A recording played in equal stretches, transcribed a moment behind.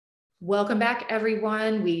Welcome back,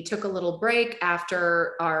 everyone. We took a little break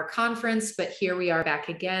after our conference, but here we are back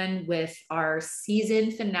again with our season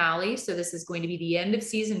finale. So this is going to be the end of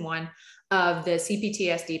season one of the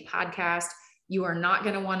CPTSD podcast. You are not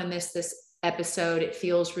going to want to miss this episode. It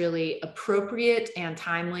feels really appropriate and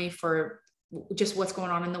timely for just what's going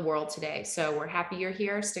on in the world today. So we're happy you're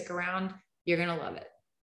here. Stick around. You're going to love it.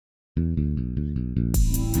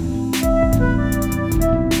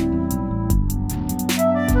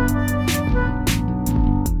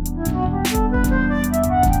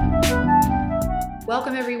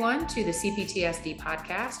 Welcome, everyone, to the CPTSD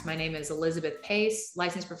podcast. My name is Elizabeth Pace,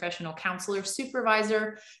 licensed professional counselor,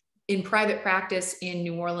 supervisor in private practice in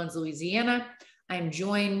New Orleans, Louisiana. I am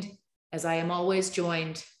joined, as I am always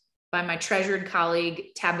joined, by my treasured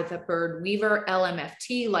colleague, Tabitha Bird Weaver,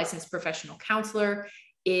 LMFT, licensed professional counselor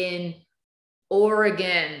in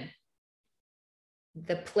Oregon,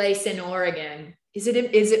 the place in Oregon. Is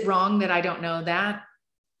it wrong that I don't know that?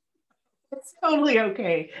 It's totally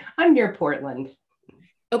okay. I'm near Portland.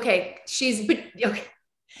 Okay, okay.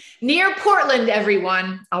 Near Portland,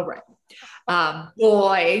 everyone. All right.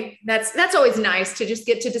 Boy, that's always nice to just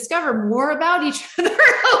get to discover more about each other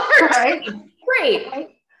over right. time. Great. Right.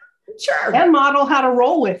 Sure. And model how to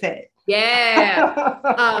roll with it.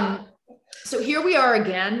 Yeah. So here we are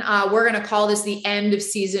again. We're going to call this the end of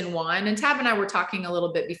season one. And Tab and I were talking a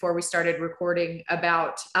little bit before we started recording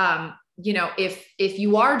about, if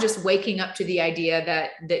you are just waking up to the idea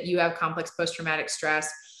that you have complex post-traumatic stress,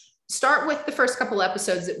 start with the first couple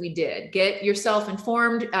episodes that we did. Get yourself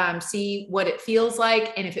informed, see what it feels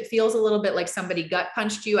like. And if it feels a little bit like somebody gut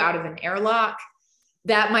punched you out of an airlock,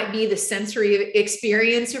 that might be the sensory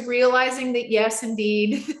experience of realizing that, yes,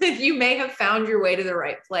 indeed, you may have found your way to the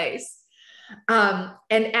right place. And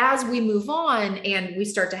as we move on and we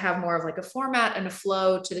start to have more of like a format and a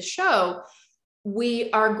flow to the show, we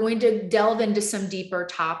are going to delve into some deeper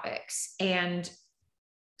topics. And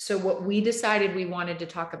so what we decided we wanted to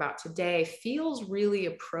talk about today feels really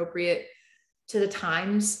appropriate to the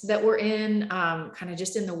times that we're in, kind of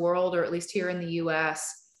just in the world, or at least here in the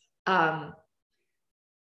US.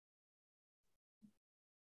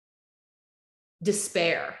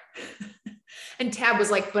 Despair. And Tab was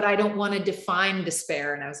like, but I don't want to define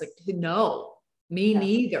despair. And I was like, no, me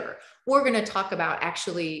neither. We're going to talk about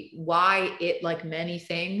actually why it, like many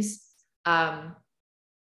things,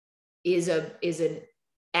 is an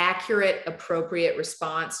accurate, appropriate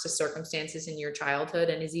response to circumstances in your childhood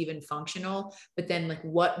and is even functional. But then, like,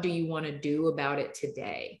 what do you want to do about it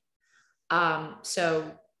today?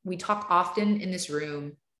 So we talk often in this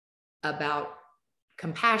room about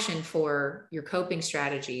compassion for your coping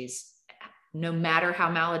strategies, no matter how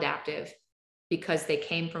maladaptive, because they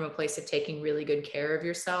came from a place of taking really good care of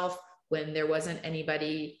yourself when there wasn't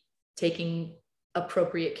anybody taking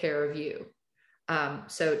appropriate care of you.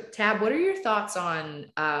 So Tab, what are your thoughts on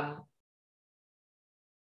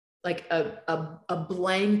like a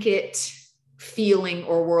blanket feeling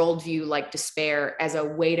or worldview like despair as a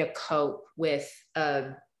way to cope with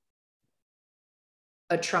a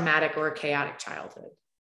traumatic or a chaotic childhood?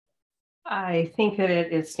 I think that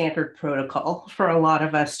it is standard protocol for a lot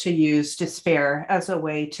of us to use despair as a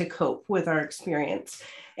way to cope with our experience.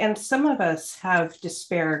 And some of us have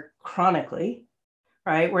despair chronically,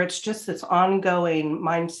 right? Where it's just this ongoing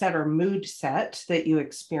mindset or mood set that you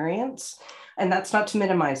experience. And that's not to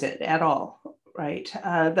minimize it at all, right?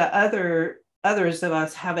 The others of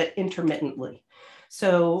us have it intermittently.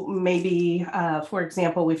 So maybe, for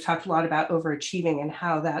example, we've talked a lot about overachieving and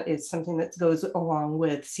how that is something that goes along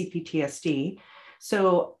with CPTSD.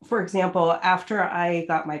 So, for example, after I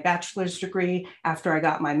got my bachelor's degree, after I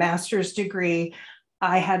got my master's degree,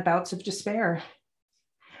 I had bouts of despair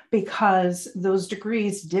because those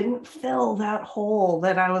degrees didn't fill that hole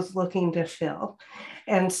that I was looking to fill.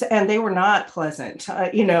 And they were not pleasant.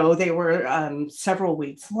 They were several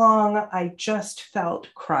weeks long. I just felt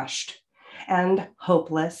crushed and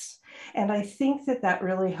hopeless. And I think that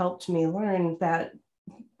really helped me learn that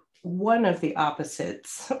one of the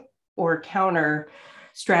opposites or counter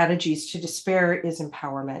strategies to despair is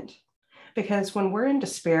empowerment. Because when we're in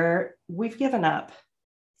despair, we've given up.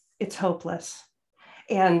 It's hopeless.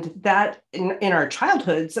 And that in our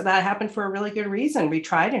childhoods, that happened for a really good reason. We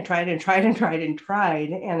tried and tried and tried and tried and tried,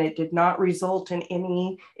 and it did not result in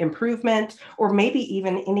any improvement or maybe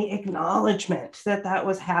even any acknowledgement that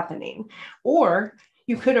was happening. Or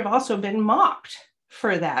you could have also been mocked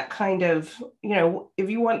for that kind of, if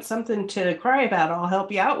you want something to cry about, I'll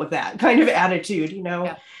help you out with that kind of attitude,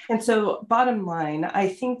 Yeah. And so bottom line, I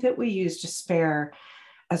think that we use despair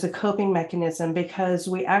as a coping mechanism because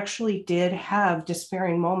we actually did have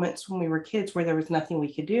despairing moments when we were kids where there was nothing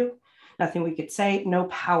we could do. nothing we could say, no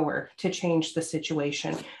power to change the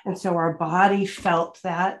situation. And so our body felt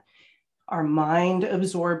that, our mind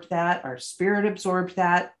absorbed that, our spirit absorbed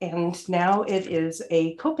that, and now it is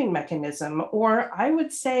a coping mechanism, or I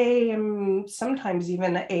would say sometimes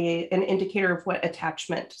even an indicator of what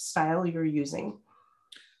attachment style you're using.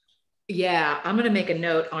 Yeah, I'm going to make a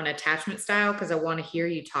note on attachment style because I want to hear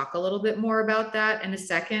you talk a little bit more about that in a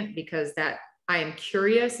second, because that I am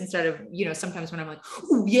curious instead of, sometimes when I'm like,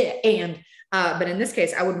 oh yeah. But in this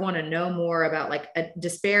case, I would want to know more about like a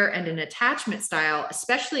despair and an attachment style,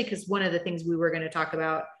 especially because one of the things we were going to talk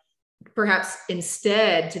about perhaps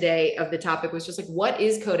instead today of the topic was just like, what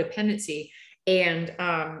is codependency? And,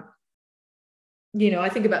 I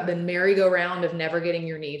think about the merry-go-round of never getting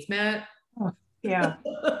your needs met. Oh, yeah.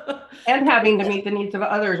 And having to meet the needs of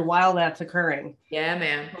others while that's occurring. Yeah,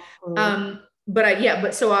 man. I'm going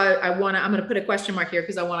to put a question mark here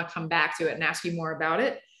because I want to come back to it and ask you more about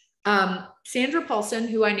it. Sandra Paulson,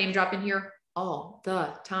 who I name drop in here all the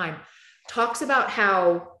time, talks about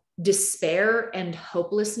how despair and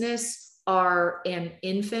hopelessness are an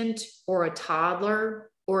infant or a toddler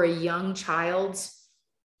or a young child's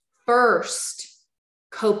first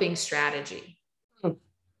coping strategy.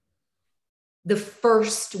 The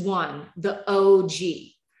first one, the OG.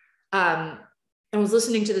 I was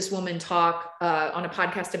listening to this woman talk on a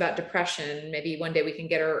podcast about depression. Maybe one day we can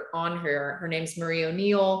get her on here. Her name's Marie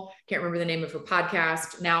O'Neill. Can't remember the name of her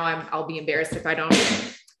podcast. Now I'll be embarrassed if I don't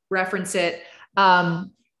reference it. But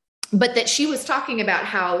that she was talking about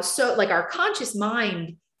how, so like our conscious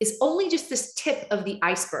mind is only just this tip of the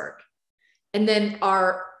iceberg. And then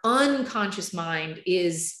our unconscious mind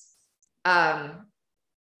is,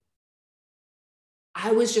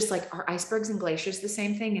 I was just like, are icebergs and glaciers the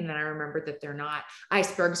same thing? And then I remembered that they're not.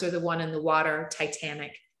 Icebergs are the one in the water.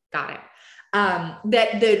 Titanic. Got it.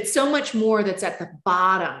 That so much more that's at the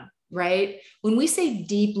bottom, right? When we say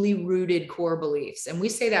deeply rooted core beliefs, and we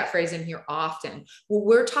say that phrase in here often, what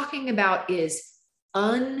we're talking about is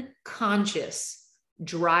unconscious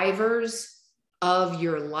drivers of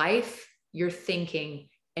your life, your thinking,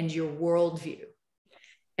 and your worldview.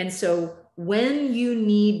 And so when you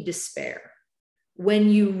need despair, when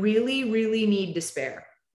you really, really need despair,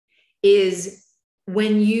 is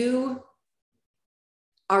when you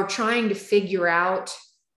are trying to figure out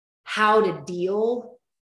how to deal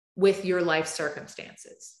with your life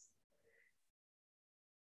circumstances.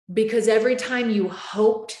 Because every time you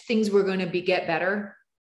hoped things were going to get better,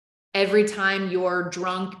 every time your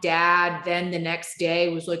drunk dad then the next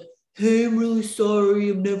day was like, hey, I'm really sorry,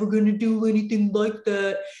 I'm never going to do anything like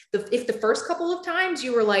that. If the first couple of times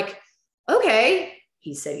you were like, okay,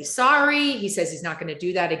 he said he's sorry, he says he's not going to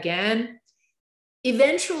do that again.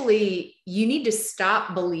 Eventually, you need to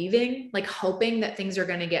stop believing, like hoping that things are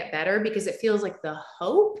going to get better, because it feels like the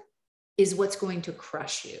hope is what's going to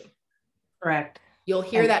crush you. Correct. You'll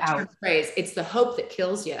hear that term phrase. It's the hope that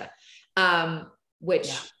kills you,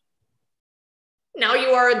 which now you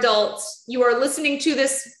are adults. You are listening to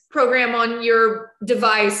this program on your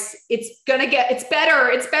device. It's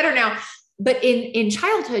better. It's better now. But in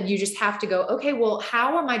childhood, you just have to go, okay, well,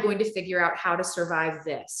 how am I going to figure out how to survive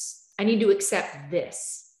this? I need to accept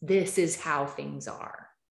this. This is how things are.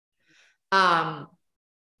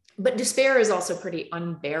 But despair is also pretty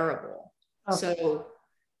unbearable. Okay. So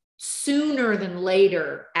sooner than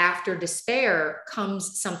later, after despair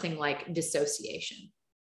comes something like dissociation,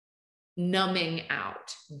 numbing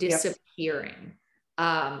out, disappearing,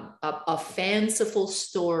 a fanciful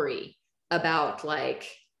story about like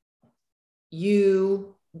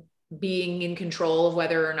you being in control of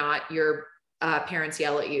whether or not your parents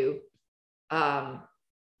yell at you,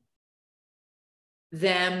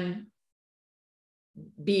 them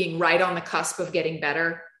being right on the cusp of getting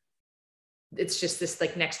better. It's just this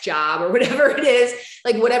like next job or whatever it is,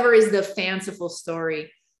 like whatever is the fanciful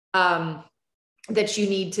story that you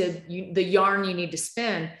need to, the yarn you need to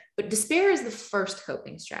spin. But despair is the first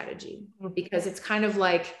coping strategy, because it's kind of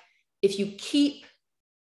like if you keep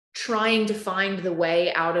trying to find the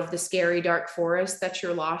way out of the scary dark forest that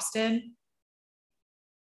you're lost in,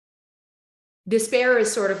 despair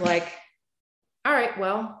is sort of like, all right,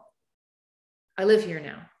 well, I live here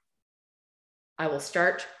now. I will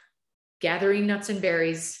start gathering nuts and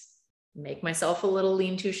berries, make myself a little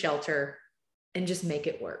lean-to shelter, and just make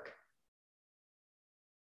it work.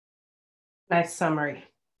 Nice summary.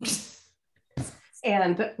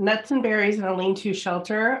 And nuts and berries and a lean-to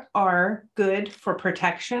shelter are good for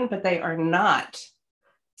protection, but they are not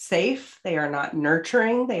safe. They are not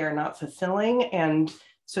nurturing. They are not fulfilling. And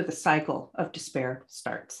so the cycle of despair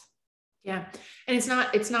starts. Yeah. And it's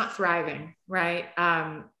not thriving, right?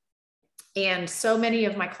 And so many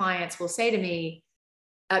of my clients will say to me,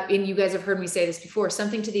 and you guys have heard me say this before,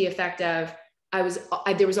 something to the effect of,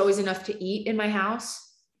 there was always enough to eat in my house.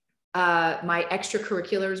 My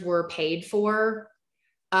extracurriculars were paid for,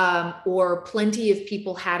 or plenty of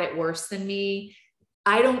people had it worse than me.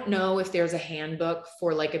 I don't know if there's a handbook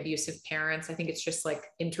for like abusive parents. I think it's just like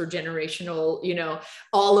intergenerational,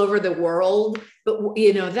 all over the world. But,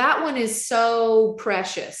 that one is so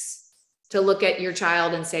precious to look at your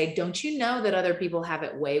child and say, don't you know that other people have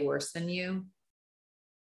it way worse than you?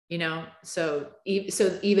 So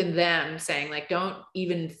even them saying like, don't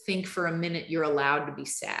even think for a minute you're allowed to be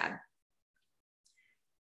sad.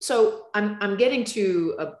 So I'm getting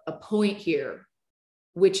to a point here,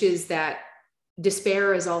 which is that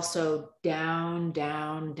despair is also down,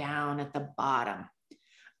 down, down at the bottom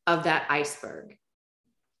of that iceberg.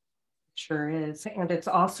 Sure is. And it's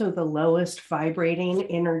also the lowest vibrating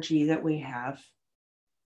energy that we have.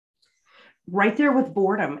 Right there with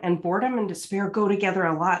boredom, and boredom and despair go together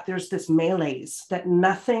a lot. There's this malaise that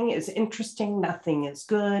nothing is interesting, nothing is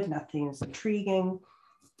good, nothing is intriguing.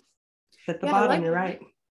 At the bottom, you're right.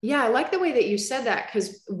 Yeah, I like the way that you said that,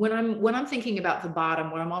 because when I'm thinking about the bottom,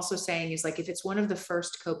 what I'm also saying is like, if it's one of the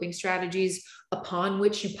first coping strategies upon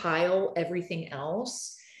which you pile everything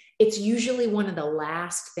else, it's usually one of the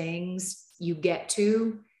last things you get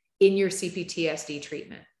to in your CPTSD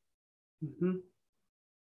treatment. Mm-hmm.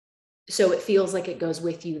 So it feels like it goes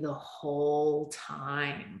with you the whole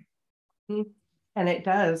time. And it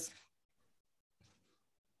does.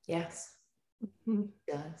 Yes, mm-hmm.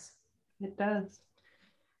 It does. It does.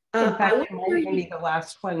 In fact, it might even be the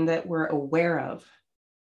last one that we're aware of.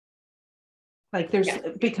 Like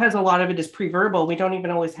because a lot of it is pre-verbal, we don't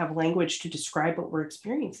even always have language to describe what we're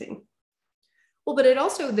experiencing. Well, but it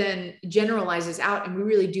also then generalizes out, and we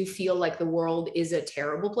really do feel like the world is a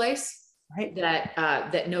terrible place, right?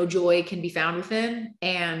 That no joy can be found within.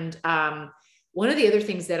 And one of the other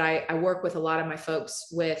things that I work with a lot of my folks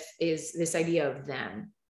with is this idea of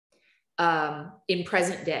them. In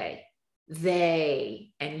present day,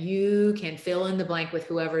 they, and you can fill in the blank with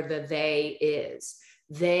whoever the they is.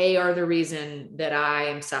 They are the reason that I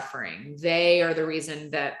am suffering. They are the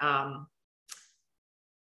reason that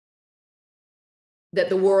that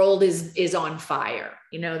the world is on fire.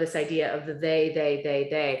 This idea of the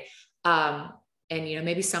they. And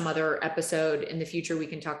maybe some other episode in the future we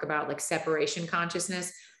can talk about like separation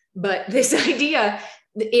consciousness. But this idea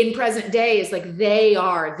in present day is like they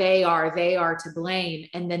are to blame.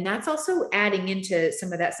 And then that's also adding into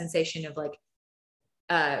some of that sensation of like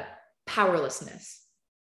powerlessness.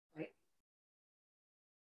 Right.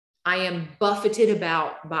 I am buffeted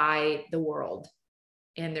about by the world,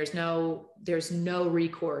 and there's no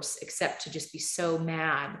recourse except to just be so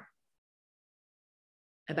mad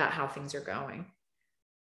about how things are going.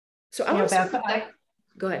 So I want to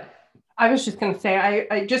go ahead. I was just going to say,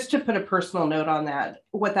 I just to put a personal note on that,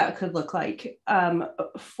 what that could look like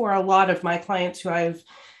for a lot of my clients who I've,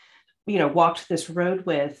 walked this road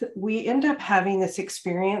with, we end up having this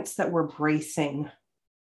experience that we're bracing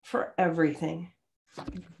for everything.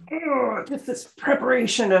 Just this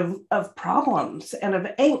preparation of problems and of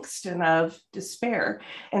angst and of despair.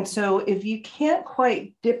 And so if you can't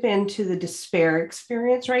quite dip into the despair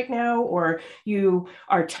experience right now, or you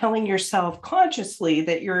are telling yourself consciously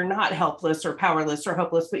that you're not helpless or powerless or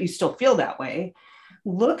hopeless, but you still feel that way,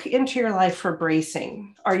 look into your life for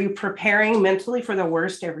bracing. Are you preparing mentally for the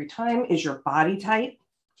worst every time? Is your body tight?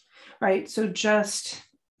 Right? So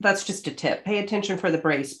that's just a tip. Pay attention for the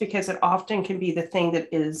brace, because it often can be the thing that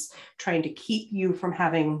is trying to keep you from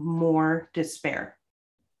having more despair.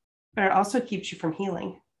 But it also keeps you from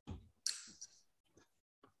healing.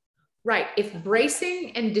 Right. If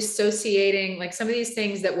bracing and dissociating, like some of these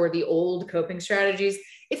things that were the old coping strategies,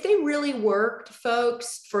 if they really worked,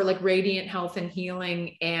 folks, for like radiant health and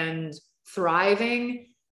healing and thriving,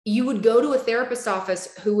 you would go to a therapist's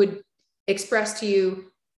office who would express to you,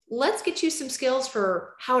 let's get you some skills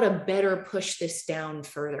for how to better push this down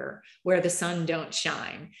further where the sun don't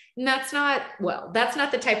shine. And that's not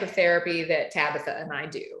the type of therapy that Tabitha and I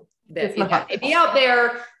do. That if be out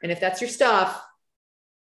there, and if that's your stuff,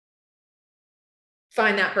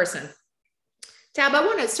 find that person. Tab, I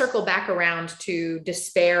want to circle back around to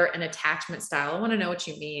despair and attachment style. I want to know what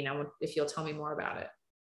you mean. If you'll tell me more about it.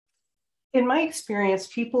 In my experience,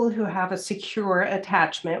 people who have a secure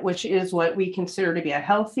attachment, which is what we consider to be a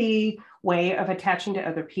healthy way of attaching to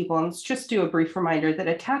other people, and let's just do a brief reminder that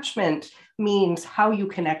attachment means how you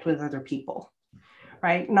connect with other people,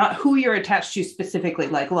 right? Not who you're attached to specifically,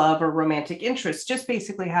 like love or romantic interest, just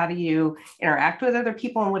basically how do you interact with other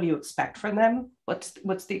people and what do you expect from them?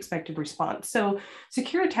 What's the expected response? So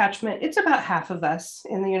secure attachment, it's about half of us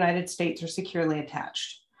in the United States are securely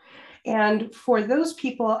attached. And for those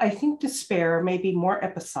people, I think despair may be more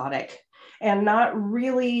episodic and not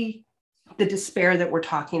really the despair that we're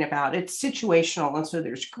talking about. It's situational. And so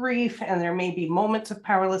there's grief and there may be moments of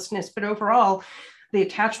powerlessness, but overall, the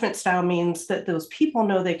attachment style means that those people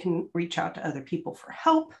know they can reach out to other people for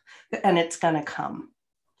help and it's going to come,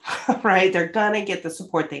 right? They're going to get the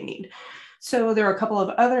support they need. So there are a couple of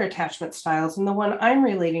other attachment styles. And the one I'm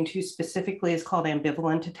relating to specifically is called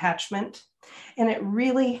ambivalent attachment. And it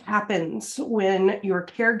really happens when your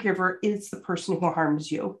caregiver is the person who harms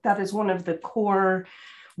you. That is one of the core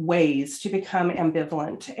ways to become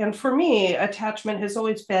ambivalent. And for me, attachment has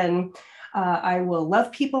always been I will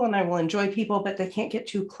love people and I will enjoy people, but they can't get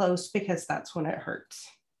too close because that's when it hurts.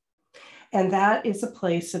 And that is a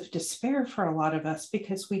place of despair for a lot of us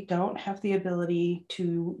because we don't have the ability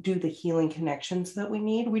to do the healing connections that we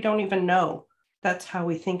need. We don't even know. That's how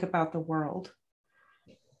we think about the world.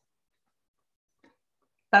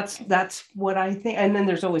 That's what I think. And then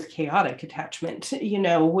there's always chaotic attachment,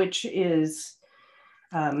 which is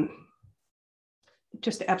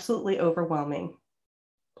just absolutely overwhelming.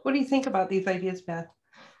 What do you think about these ideas, Beth?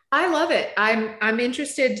 I love it. I'm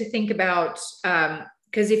interested to think about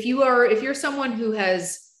because if you're someone who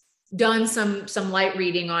has done some light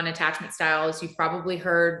reading on attachment styles, you've probably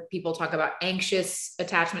heard people talk about anxious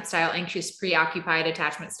attachment style, anxious preoccupied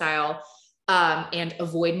attachment style, and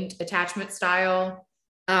avoidant attachment style.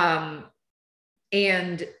 And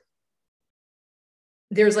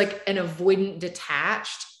there's like an avoidant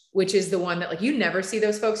detached, which is the one that like you never see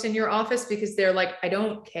those folks in your office because they're like, I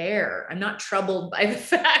don't care. I'm not troubled by the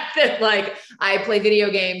fact that like I play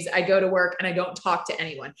video games, I go to work and I don't talk to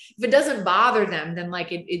anyone. If it doesn't bother them, then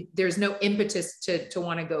like there's no impetus to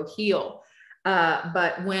want to go heal.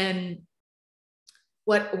 But when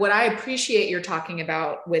what I appreciate you're talking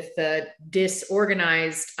about with the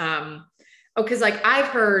disorganized, because like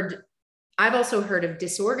I've also heard of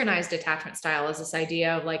disorganized attachment style as this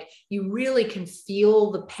idea of like, you really can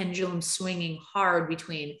feel the pendulum swinging hard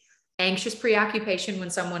between anxious preoccupation when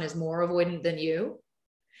someone is more avoidant than you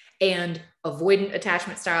and avoidant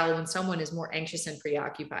attachment style when someone is more anxious and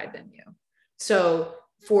preoccupied than you. So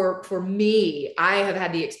for me, I have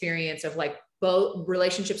had the experience of like both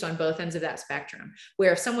relationships on both ends of that spectrum,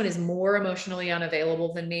 where if someone is more emotionally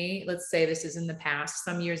unavailable than me, let's say this is in the past,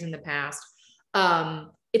 some years in the past,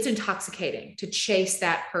 it's intoxicating to chase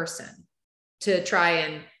that person, to try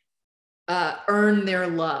and earn their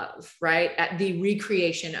love, right? At the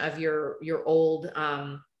recreation of your old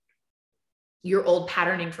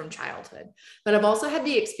patterning from childhood. But I've also had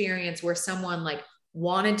the experience where someone like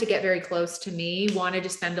wanted to get very close to me, wanted to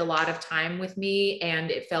spend a lot of time with me, and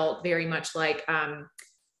it felt very much like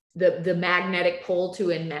the magnetic pull to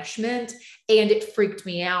enmeshment, and it freaked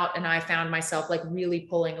me out, and I found myself like really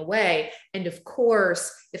pulling away. And of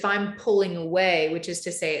course, if I'm pulling away, which is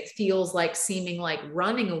to say it feels like seeming like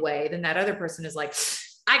running away, then that other person is like,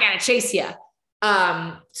 I gotta chase you.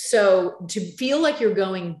 So to feel like you're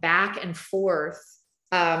going back and forth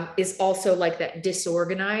is also like that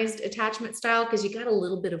disorganized attachment style, because you got a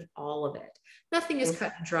little bit of all of it. Nothing is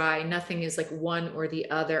cut and dry, nothing is like one or the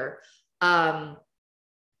other.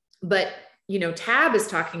 But, Tab is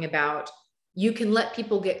talking about you can let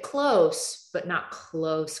people get close, but not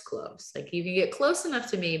close. Like you can get close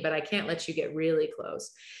enough to me, but I can't let you get really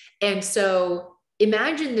close. And so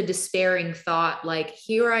imagine the despairing thought, like,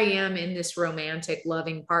 here I am in this romantic,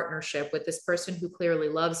 loving partnership with this person who clearly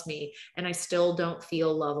loves me, and I still don't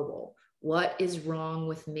feel lovable. What is wrong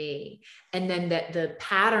with me? And then that the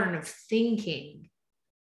pattern of thinking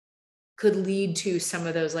could lead to some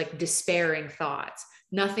of those like despairing thoughts.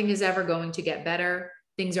 Nothing is ever going to get better.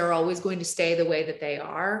 Things are always going to stay the way that they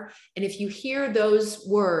are. And if you hear those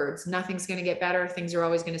words, nothing's going to get better, things are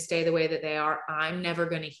always going to stay the way that they are, I'm never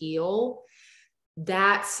going to heal,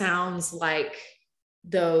 that sounds like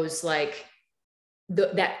those like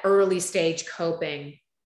that early stage coping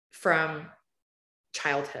from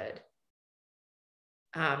childhood.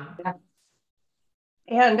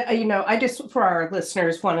 And, I just, for our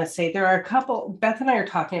listeners, want to say there are a couple, Beth and I are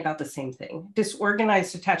talking about the same thing.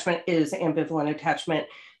 Disorganized attachment is ambivalent attachment.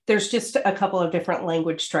 There's just a couple of different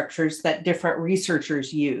language structures that different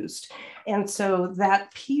researchers used. And so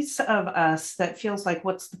that piece of us that feels like,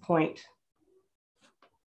 what's the point?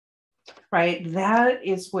 Right?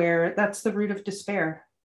 That's the root of despair.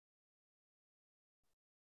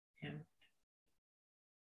 Yeah.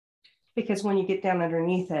 Because when you get down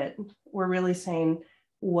underneath it, we're really saying,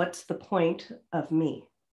 what's the point of me?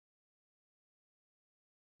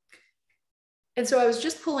 And so I was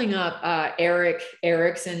just pulling up Eric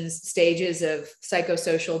Erickson's stages of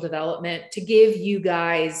psychosocial development to give you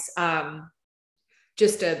guys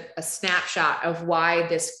just a snapshot of why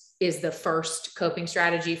this is the first coping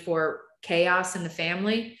strategy for chaos in the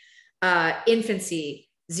family. Infancy,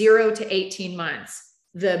 0 to 18 months.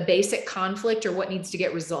 The basic conflict or what needs to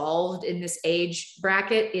get resolved in this age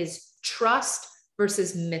bracket is trust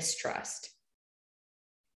versus mistrust.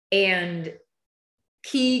 And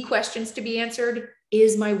key questions to be answered: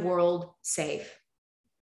 is my world safe?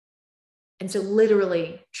 And so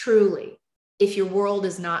literally, truly, if your world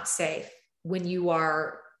is not safe when you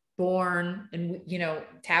are born, and, you know,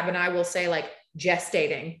 Tab and I will say like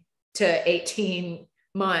gestating to 18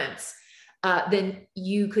 months, then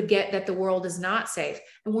you could get that the world is not safe.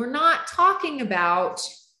 And we're not talking about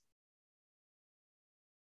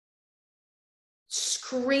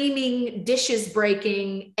screaming, dishes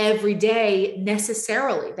breaking every day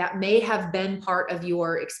necessarily. That may have been part of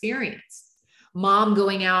your experience. Mom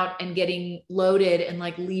going out and getting loaded and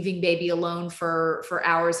like leaving baby alone for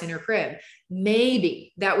hours in her crib.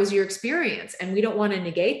 Maybe that was your experience, and we don't want to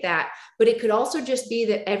negate that, but it could also just be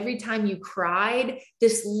that every time you cried,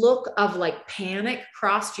 this look of like panic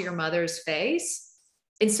crossed your mother's face,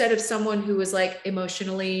 instead of someone who was like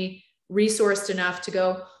emotionally resourced enough to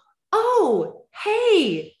go, oh,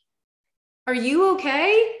 hey, are you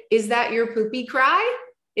okay? Is that your poopy cry?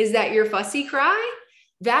 Is that your fussy cry?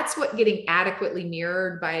 That's what getting adequately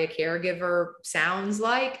mirrored by a caregiver sounds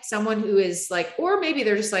like. Someone who is like, or maybe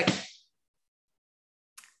they're just like,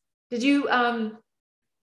 did you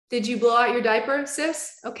blow out your diaper,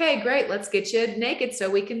 sis? Okay, great. Let's get you naked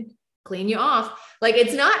so we can clean you off. Like,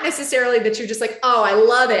 it's not necessarily that you're just like, oh, I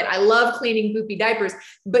love it. I love cleaning poopy diapers,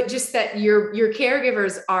 but just that your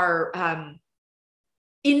caregivers are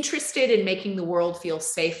interested in making the world feel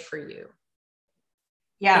safe for you.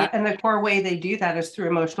 Yeah. And the core way they do that is through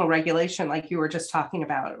emotional regulation, like you were just talking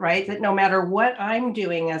about, right? That no matter what I'm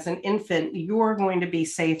doing as an infant, you're going to be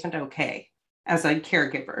safe and okay as a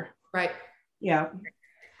caregiver. Right. Yeah.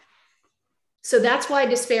 So that's why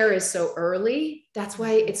despair is so early. That's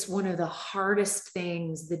why it's one of the hardest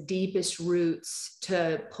things, the deepest roots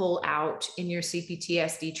to pull out in your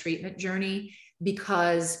CPTSD treatment journey.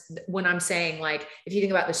 Because when I'm saying, like, if you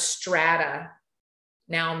think about the strata,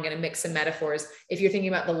 now I'm going to mix some metaphors. If you're thinking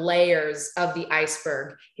about the layers of the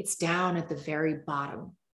iceberg, it's down at the very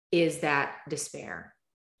bottom is that despair.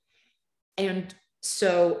 And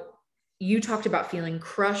so you talked about feeling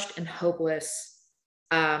crushed and hopeless.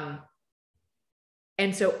 And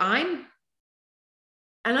so I'd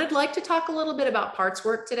like to talk a little bit about parts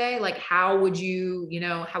work today. Like, how would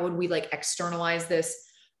how would we like externalize this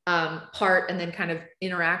part and then kind of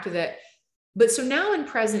interact with it? But so now in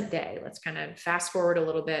present day, let's kind of fast forward a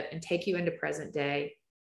little bit and take you into present day.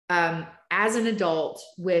 As an adult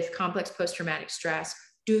with complex post-traumatic stress,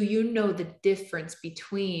 do you know the difference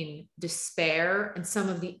between despair and some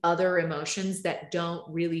of the other emotions that don't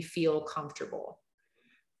really feel comfortable?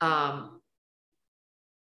 I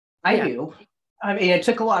do. I mean, it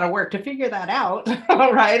took a lot of work to figure that out,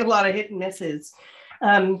 right? A lot of hit and misses.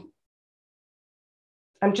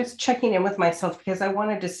 I'm just checking in with myself because I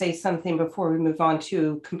wanted to say something before we move on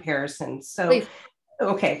to comparisons. So, please.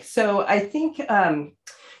 Okay. So I think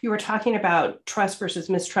you were talking about trust versus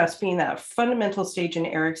mistrust being that fundamental stage in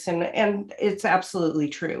Erickson, and it's absolutely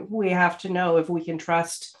true. We have to know if we can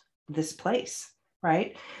trust this place,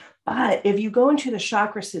 right? But if you go into the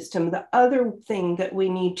chakra system, the other thing that we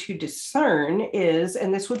need to discern is,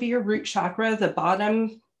 and this would be your root chakra, the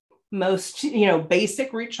bottom most,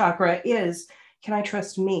 basic root chakra is, can I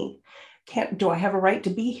trust me? Do I have a right to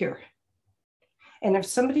be here? And if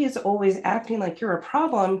somebody is always acting like you're a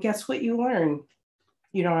problem, guess what you learn?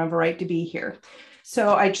 You don't have a right to be here.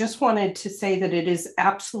 So I just wanted to say that it is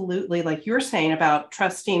absolutely, like you're saying, about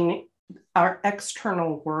trusting our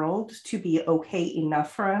external world to be okay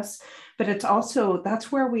enough for us. But it's also,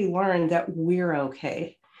 that's where we learn that we're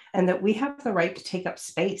okay and that we have the right to take up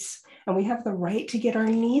space and we have the right to get our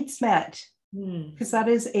needs met. Because that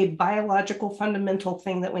is a biological fundamental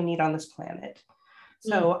thing that we need on this planet.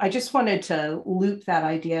 So I just wanted to loop that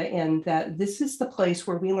idea in, that this is the place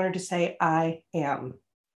where we learn to say, I am.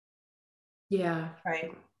 Yeah.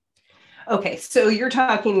 Right. Okay. So you're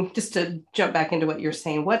talking, just to jump back into what you're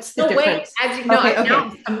saying, what's the difference? Wait,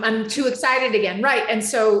 now I'm too excited again. Right. And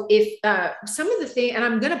so if some of the thing, and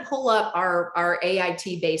I'm going to pull up our AIT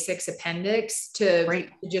basics appendix to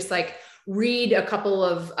just like read a couple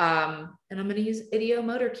of, and I'm going to use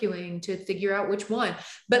ideomotor cueing to figure out which one,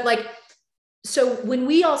 but like So when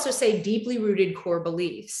we also say deeply rooted core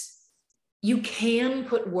beliefs, you can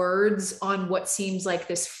put words on what seems like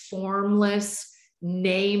this formless,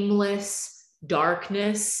 nameless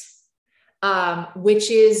darkness,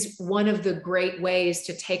 which is one of the great ways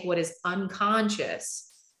to take what is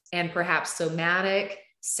unconscious and perhaps somatic,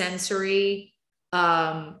 sensory,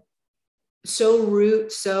 so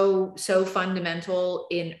fundamental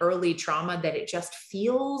in early trauma that it just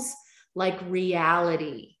feels like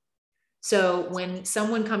reality. So when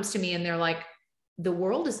someone comes to me and they're like, the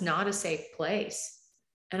world is not a safe place.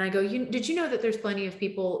 And I go, did you know that there's plenty of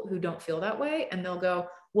people who don't feel that way? And they'll go,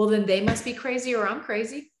 well, then they must be crazy or I'm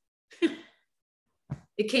crazy.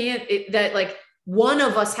 That like one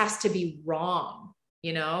of us has to be wrong,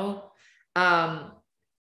 you know? Go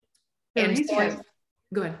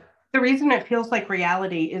ahead. The reason it feels like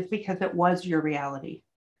reality is because it was your reality.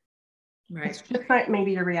 Right. It's just not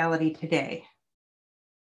maybe your reality today.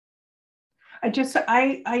 I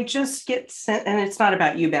just get sent, and it's not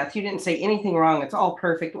about you, Beth. You didn't say anything wrong. It's all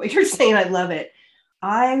perfect. What you're saying, I love it.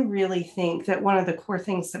 I really think that one of the core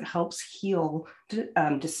things that helps heal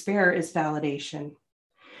despair is validation.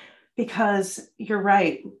 Because you're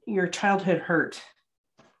right, your childhood hurt.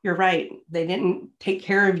 You're right, they didn't take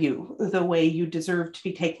care of you the way you deserve to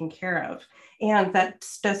be taken care of. And that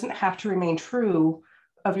doesn't have to remain true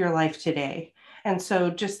of your life today. And so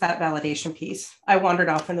just that validation piece. I wandered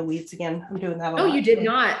off in the weeds again. I'm doing that a lot. No, you did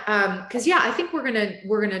not. Because yeah, I think we're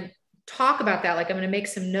gonna talk about that. Like I'm gonna make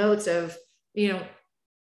some notes of,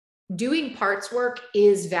 doing parts work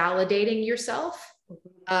is validating yourself.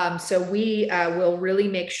 So we will really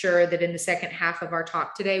make sure that in the second half of our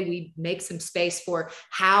talk today, we make some space for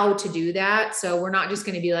how to do that. So we're not just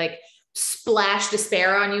going to be like splash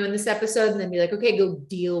despair on you in this episode and then be like, okay, go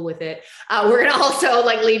deal with it. We're going to also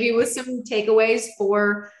like leave you with some takeaways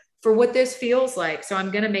for what this feels like. So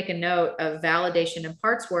I'm going to make a note of validation and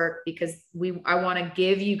parts work because I want to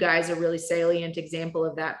give you guys a really salient example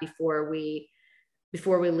of that before we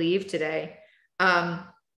leave today.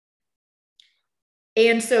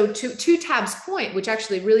 And so to Tab's point, which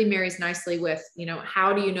actually really marries nicely with,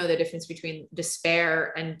 how do you know the difference between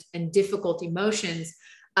despair and difficult emotions?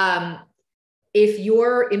 If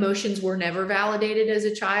your emotions were never validated as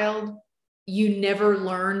a child, you never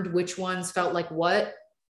learned which ones felt like what,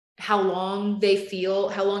 how long they feel,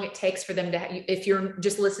 how long it takes for them to, if you're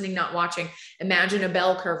just listening, not watching, imagine a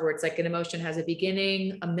bell curve where it's like an emotion has a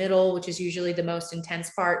beginning, a middle, which is usually the most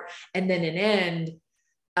intense part, and then an end.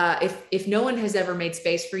 If no one has ever made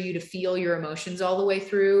space for you to feel your emotions all the way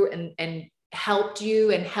through and helped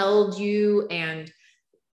you and held you and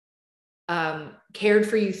cared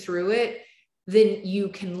for you through it, then you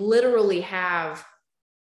can literally have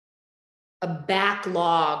a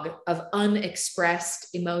backlog of unexpressed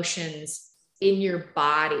emotions in your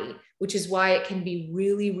body, which is why it can be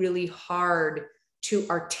really, really hard to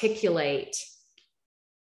articulate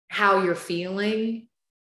how you're feeling,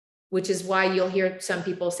 which is why you'll hear some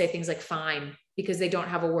people say things like fine, because they don't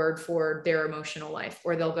have a word for their emotional life,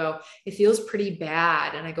 or they'll go, it feels pretty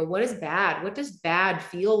bad. And I go, what is bad? What does bad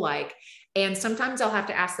feel like? And sometimes I'll have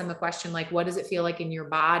to ask them a question like, what does it feel like in your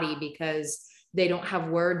body? Because they don't have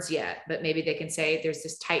words yet, but maybe they can say, there's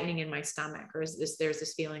this tightening in my stomach, or there's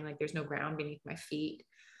this feeling like there's no ground beneath my feet.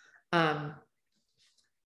 And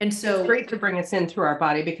so it's great to bring us in through our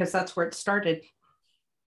body because that's where it started.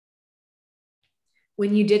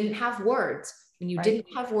 When you didn't have words, when you didn't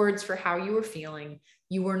have words for how you were feeling,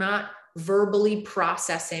 you were not verbally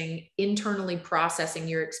processing, internally processing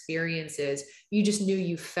your experiences. You just knew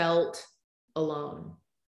you felt alone.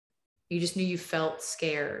 You just knew you felt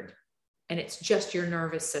scared. And it's just your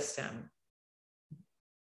nervous system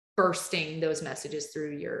bursting those messages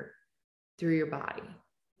through your body.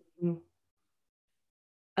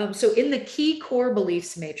 Mm-hmm. So in the key core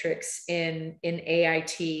beliefs matrix in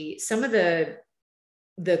AIT, some of the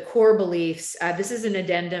core beliefs, this is an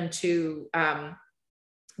addendum to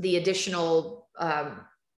the additional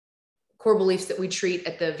core beliefs that we treat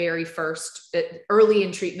at the very first, early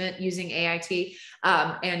in treatment using AIT.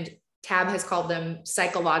 And Tab has called them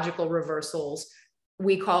psychological reversals.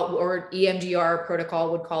 We call, or EMDR protocol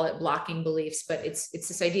would call it blocking beliefs, but it's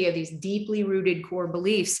this idea of these deeply rooted core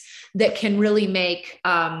beliefs that can really make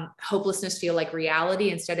hopelessness feel like reality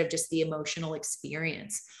instead of just the emotional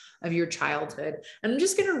experience of your childhood. And I'm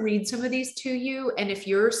just going to read some of these to you. And if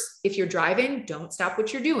you're driving, don't stop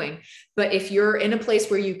what you're doing. But if you're in a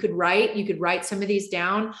place where you could write some of these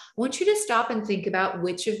down. I want you to stop and think about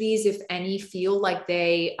which of these, if any, feel like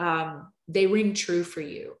they ring true for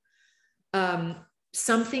you.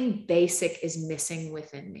 Something basic is missing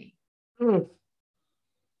within me.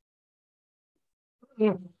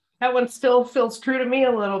 That one still feels true to me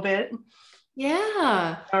a little bit.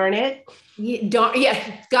 Yeah. Darn it.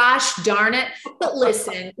 Yeah, gosh darn it. But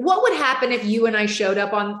listen, what would happen if you and I showed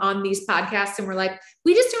up on these podcasts and we're like,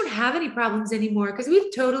 we just don't have any problems anymore because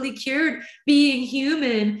we've totally cured being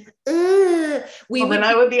human. Ugh. Then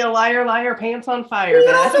I would be a liar, liar, pants on fire. We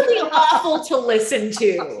would also be awful to listen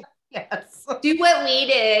to. Yes. Do what we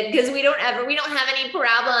did because we don't have any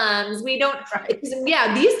problems. We don't, right.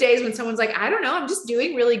 Yeah, these days when someone's like, I don't know, I'm just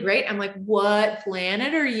doing really great. I'm like, what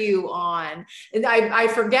planet are you on? And I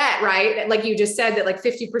forget, right? Like you just said that like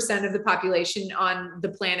 50% of the population on the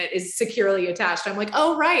planet is securely attached. I'm like,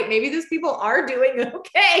 oh, right. Maybe those people are doing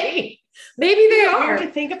okay. Maybe they are. Weird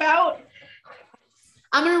to think about.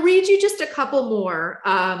 I'm going to read you just a couple more.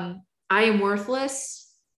 I am worthless.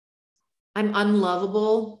 I'm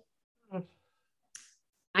unlovable.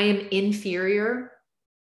 I am inferior.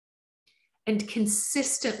 And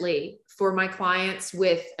consistently for my clients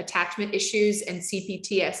with attachment issues and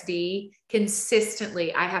CPTSD,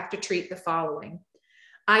 consistently, I have to treat the following.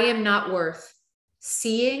 I am not worth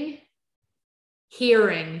seeing,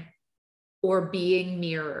 hearing, or being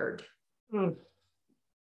mirrored.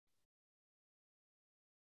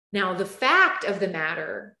 Now, the fact of the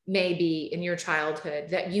matter may be in your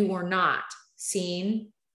childhood that you were not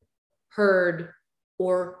seen, heard,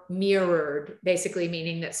 or mirrored, basically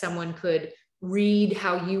meaning that someone could read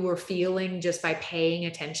how you were feeling just by paying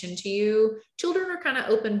attention to you. Children are kind of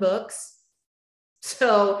open books.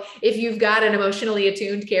 So if you've got an emotionally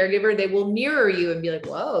attuned caregiver, they will mirror you and be like,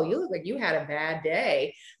 whoa, you look like you had a bad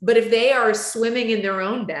day. But if they are swimming in their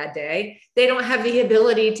own bad day, they don't have the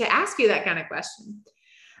ability to ask you that kind of question.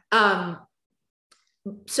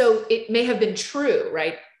 So it may have been true,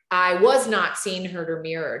 right? I was not seen, heard, or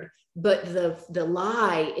mirrored. But the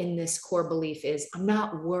lie in this core belief is I'm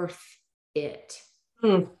not worth it,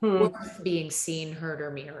 worth being seen, heard, or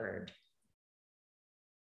mirrored.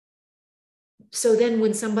 So then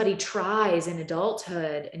when somebody tries in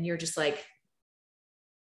adulthood and you're just like,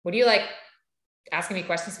 what do you like asking me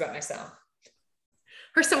questions about myself?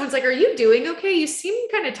 Or someone's like, are you doing okay? You seem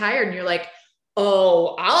kind of tired. And you're like,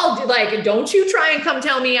 oh, I'll do like, don't you try and come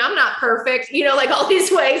tell me I'm not perfect. You know, like all these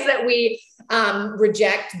ways that we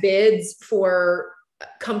reject bids for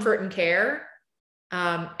comfort and care.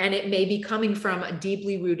 And it may be coming from a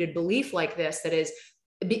deeply rooted belief like this, that is,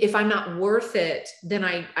 if I'm not worth it, then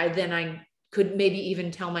I could maybe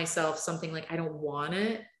even tell myself something like, I don't want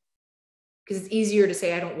it. Because it's easier to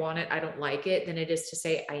say, I don't want it, I don't like it, than it is to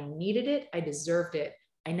say, I needed it, I deserved it,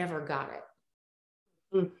 I never got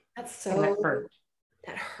it. That's so,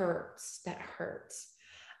 that hurts.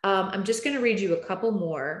 I'm just going to read you a couple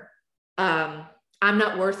more. I'm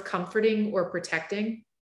not worth comforting or protecting.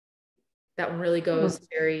 That one really goes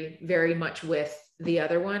very, very much with the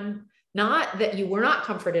other one. Not that you were not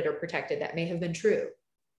comforted or protected. That may have been true.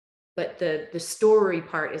 But the story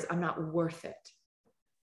part is, I'm not worth it.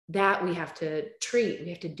 That we have to treat. We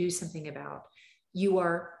have to do something about. You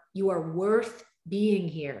are worth being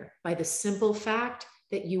here by the simple fact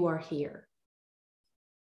that you are here.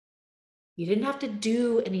 You didn't have to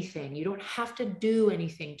do anything. You don't have to do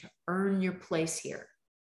anything to earn your place here.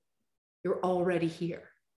 You're already here.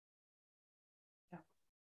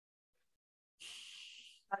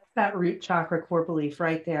 That's that root chakra core belief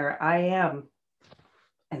right there. I am.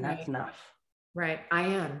 And that's enough. Right. I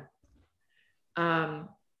am.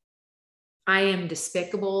 I am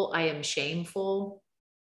despicable. I am shameful.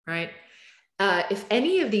 Right. If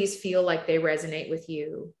any of these feel like they resonate with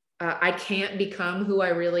you, I can't become who I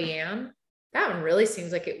really am. That one really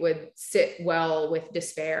seems like it would sit well with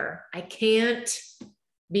despair. I can't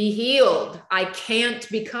be healed. I can't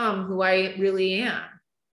become who I really am.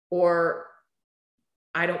 Or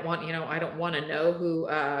I don't want to know who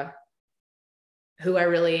I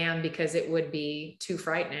really am, because it would be too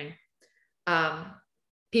frightening.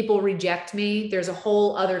 People reject me. There's a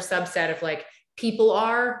whole other subset of like, people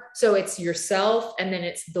are, so it's yourself and then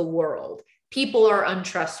it's the world. People are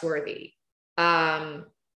untrustworthy.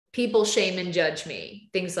 People shame and judge me,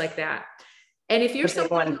 things like that. And if you're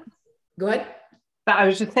someone, go ahead. I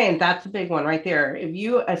was just saying, that's a big one right there.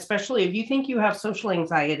 Especially if you think you have social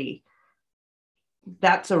anxiety,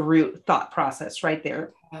 that's a root thought process right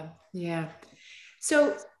there. Yeah.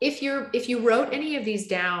 So if you wrote any of these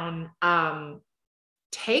down,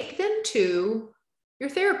 take them to your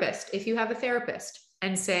therapist, if you have a therapist,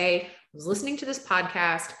 and say, I was listening to this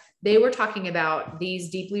podcast. They were talking about these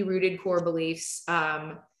deeply rooted core beliefs.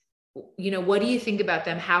 What do you think about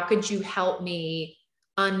them? How could you help me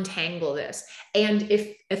untangle this? And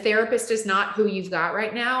if a therapist is not who you've got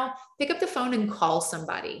right now, pick up the phone and call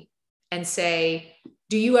somebody and say,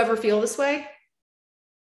 do you ever feel this way?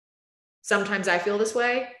 Sometimes I feel this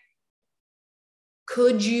way.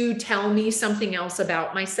 Could you tell me something else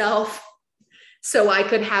about myself so I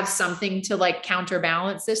could have something to like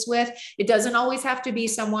counterbalance this with? It doesn't always have to be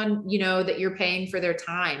someone, you know, that you're paying for their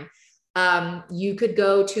time. You could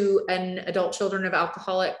go to an adult children of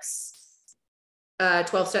alcoholics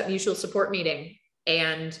 12-step mutual support meeting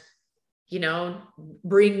and, you know,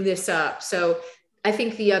 bring this up. So I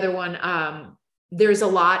think the other one, there's a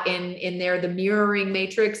lot in there. The mirroring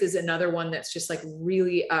matrix is another one that's just like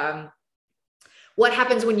really, what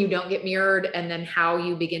happens when you don't get mirrored, and then how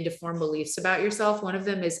you begin to form beliefs about yourself. One of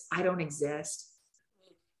them is, I don't exist.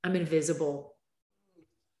 I'm invisible.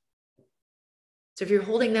 So if you're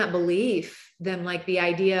holding that belief, then like the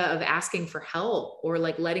idea of asking for help or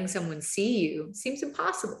like letting someone see you seems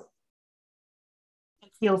impossible.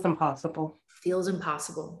 It feels impossible. Feels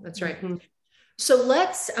impossible. That's right. Mm-hmm. So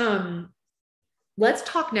let's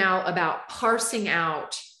talk now about parsing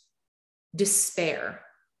out despair,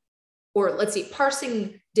 or let's see,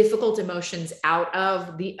 parsing difficult emotions out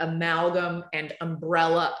of the amalgam and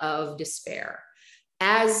umbrella of despair.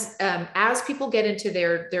 As people get into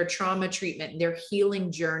their trauma treatment, their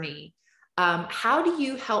healing journey, how do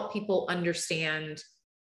you help people understand,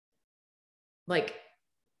 like,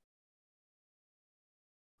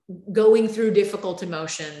 going through difficult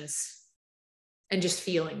emotions and just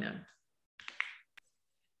feeling them?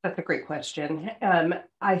 That's a great question.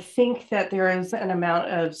 I think that there is an amount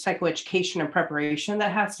of psychoeducation and preparation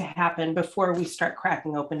that has to happen before we start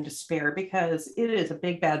cracking open despair, because it is a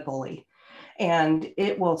big bad bully and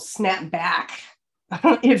it will snap back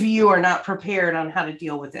if you are not prepared on how to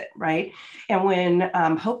deal with it, right? And when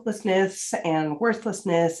hopelessness and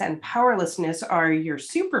worthlessness and powerlessness are your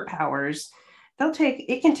superpowers,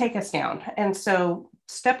 it can take us down. And so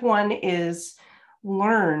step one is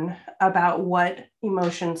learn about what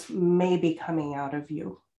emotions may be coming out of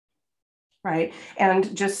you, right?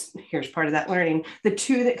 And just here's part of that learning. The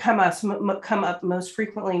two that come up most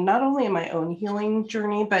frequently, not only in my own healing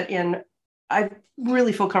journey, but I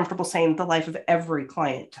really feel comfortable saying the life of every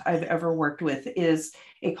client I've ever worked with, is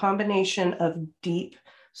a combination of deep,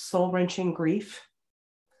 soul-wrenching grief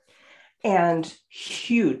and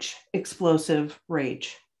huge, explosive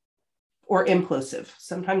rage. Or implosive.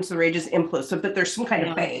 Sometimes the rage is implosive, but there's some kind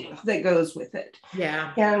of bang that goes with it.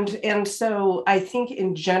 Yeah. And so I think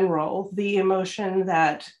in general, the emotion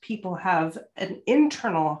that people have an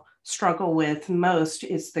internal struggle with most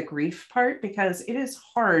is the grief part, because it is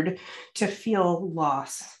hard to feel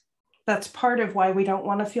loss. That's part of why we don't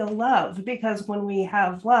want to feel love, because when we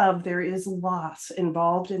have love, there is loss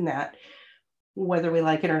involved in that, whether we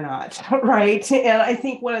like it or not, right? And I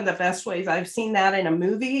think one of the best ways I've seen that in a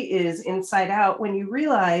movie is Inside Out, when you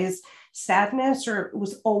realize sadness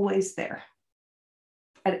was always there.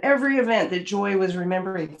 At every event that Joy was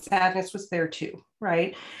remembering, sadness was there too,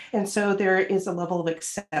 right? And so there is a level of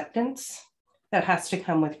acceptance that has to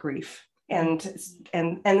come with grief. And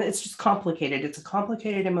it's just complicated. It's a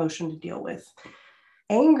complicated emotion to deal with.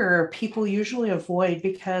 Anger, people usually avoid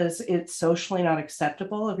because it's socially not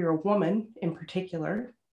acceptable if you're a woman in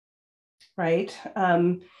particular, right?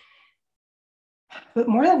 But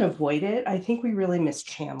more than avoid it, I think we really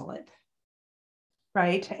mischannel it,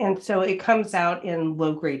 right? And so it comes out in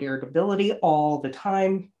low-grade irritability all the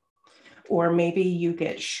time, or maybe you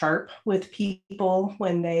get sharp with people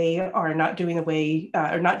when they are not doing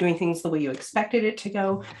things the way you expected it to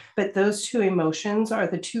go. But those two emotions are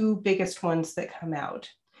the two biggest ones that come out.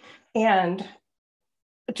 And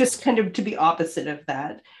just kind of to be opposite of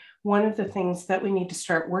that, one of the things that we need to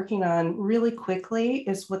start working on really quickly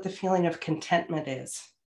is what the feeling of contentment is.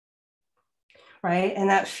 Right. And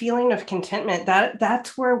that feeling of contentment,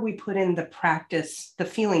 that's where we put in the practice, the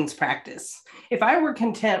feelings practice. If I were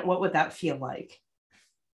content, what would that feel like?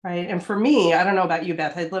 Right. And for me, I don't know about you,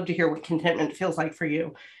 Beth, I'd love to hear what contentment feels like for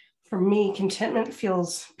you. For me, contentment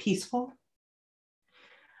feels peaceful.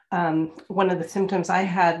 One of the symptoms I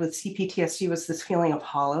had with CPTSD was this feeling of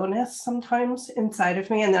hollowness sometimes inside of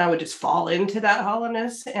me. And then I would just fall into that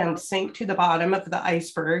hollowness and sink to the bottom of the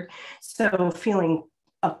iceberg. So feeling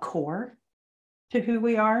a core to who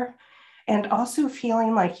we are, and also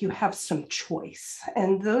feeling like you have some choice.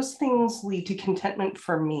 And those things lead to contentment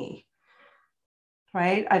for me,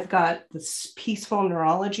 right? I've got this peaceful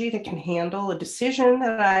neurology that can handle a decision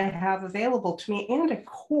that I have available to me, and a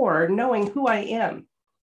core knowing who I am.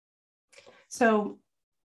 So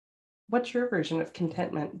what's your version of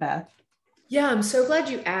contentment, Beth? Yeah, I'm so glad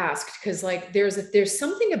you asked, because like there's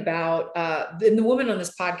something about the woman on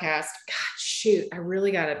this podcast. God, shoot, I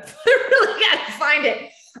really gotta find it.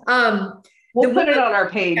 We'll put it on our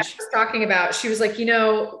page. I was talking about, she was like,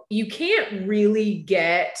 you can't really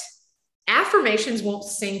get affirmations won't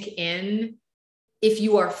sink in if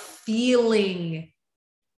you are feeling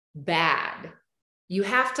bad. You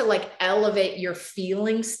have to like elevate your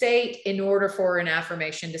feeling state in order for an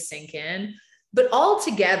affirmation to sink in. But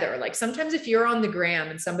altogether, like sometimes if you're on the gram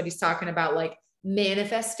and somebody's talking about like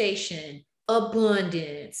manifestation,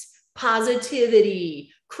 abundance,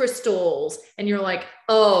 positivity, crystals, and you're like,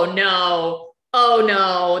 oh no,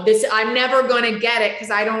 this, I'm never going to get it because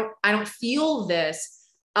I don't feel this.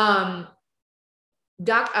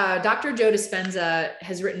 Dr. Joe Dispenza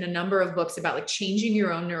has written a number of books about like changing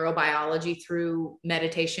your own neurobiology through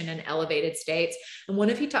meditation and elevated states. And one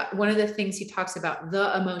of the things he talks about,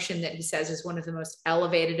 the emotion that he says is one of the most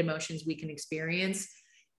elevated emotions we can experience,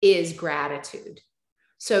 is gratitude.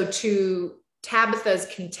 So to Tabitha's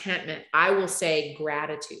contentment, I will say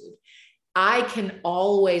gratitude. I can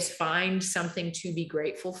always find something to be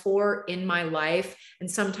grateful for in my life. And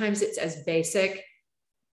sometimes it's as basic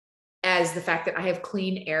as the fact that I have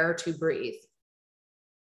clean air to breathe.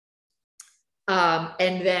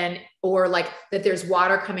 And then, or like that there's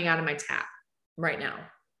water coming out of my tap right now.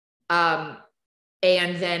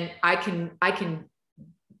 And then I can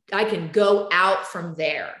go out from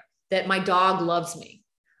there, that my dog loves me,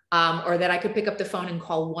 or that I could pick up the phone and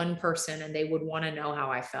call one person and they would want to know how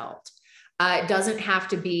I felt. It doesn't have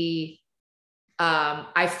to be,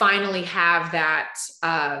 I finally have that,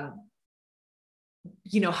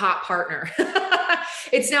 hot partner.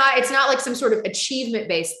 It's not like some sort of achievement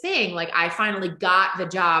based thing. Like I finally got the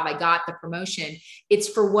job, I got the promotion. It's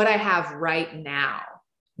for what I have right now,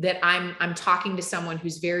 that I'm talking to someone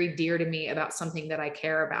who's very dear to me about something that I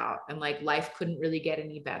care about. And like life couldn't really get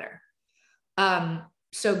any better.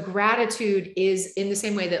 So gratitude is in the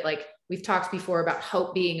same way that like we've talked before about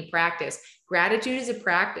hope being a practice. Gratitude is a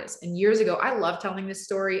practice. And years ago, I love telling this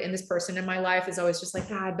story. And this person in my life is always just like,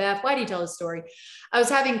 God, Beth, why do you tell this story? I was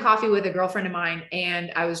having coffee with a girlfriend of mine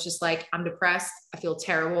and I was just like, I'm depressed. I feel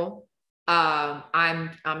terrible. I'm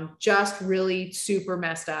just really super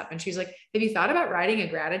messed up. And she's like, have you thought about writing a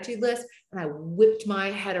gratitude list? And I whipped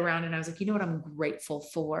my head around and I was like, you know what I'm grateful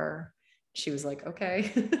for? She was like,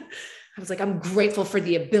 okay. I was like, I'm grateful for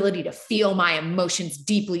the ability to feel my emotions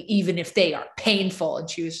deeply, even if they are painful. And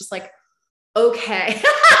she was just like, okay.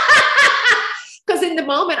 Because in the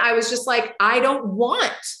moment I was just like, I don't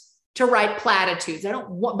want to write platitudes. I don't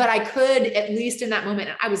want, but I could at least in that moment.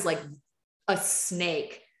 I was like a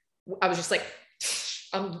snake. I was just like,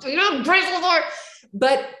 I'm grateful for it.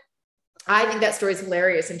 But I think that story is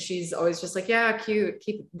hilarious. And she's always just like, yeah, cute,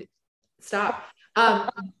 stop.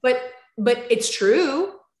 But it's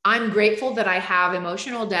true. I'm grateful that I have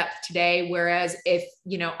emotional depth today. Whereas if,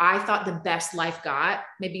 I thought the best life got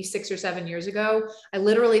maybe 6 or 7 years ago, I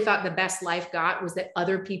literally thought the best life got was that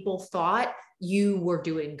other people thought you were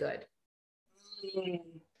doing good.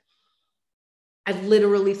 I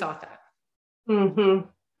literally thought that. Mm-hmm.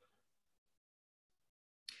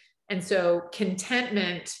 And so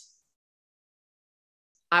contentment,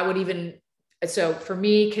 so for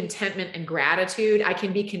me, contentment and gratitude, I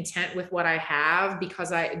can be content with what I have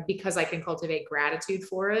because I can cultivate gratitude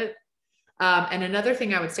for it. And another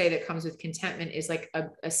thing I would say that comes with contentment is like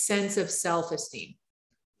a sense of self-esteem,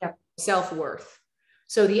 self-worth.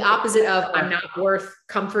 So the opposite of I'm not worth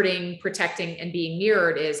comforting, protecting, and being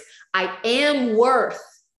mirrored is I am worth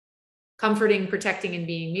comforting, protecting, and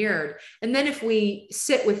being mirrored. And then if we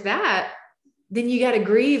sit with that, then you got to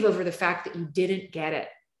grieve over the fact that you didn't get it.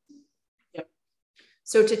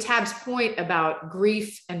 So to Tab's point about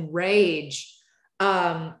grief and rage,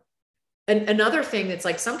 another thing that's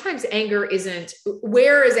like, sometimes anger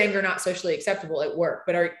where is anger not socially acceptable? At work,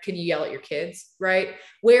 but can you yell at your kids, right?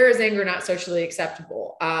 Where is anger not socially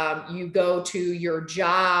acceptable? You go to your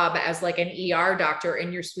job as like an ER doctor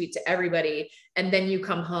and you're sweet to everybody. And then you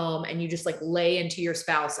come home and you just like lay into your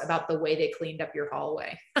spouse about the way they cleaned up your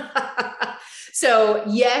hallway. So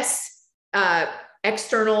yes,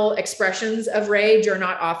 external expressions of rage are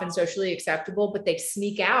not often socially acceptable, but they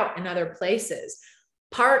sneak out in other places.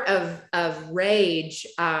 Part of rage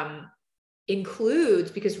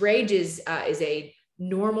includes, because rage is a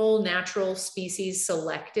normal, natural, species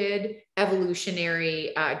selected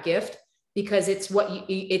evolutionary gift, because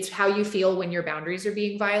it's how you feel when your boundaries are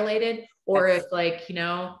being violated, or if like,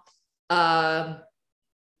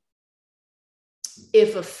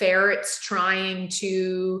 if a ferret's trying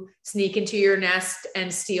to sneak into your nest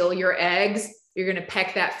and steal your eggs, you're going to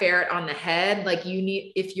peck that ferret on the head. Like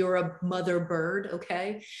if you're a mother bird.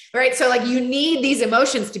 Okay. All right. So like you need these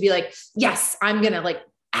emotions to be like, yes, I'm going to like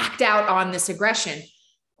act out on this aggression.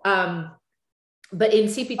 But in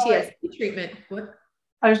CPTSD treatment, what?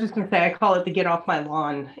 I was just going to say, I call it the get off my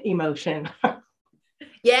lawn emotion.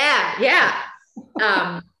 Yeah, yeah.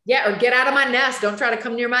 Yeah, or get out of my nest. Don't try to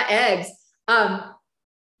come near my eggs.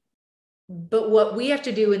 But what we have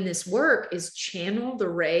to do in this work is channel the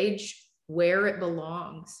rage where it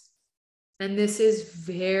belongs. And this is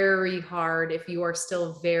very hard if you are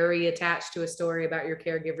still very attached to a story about your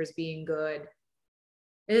caregivers being good.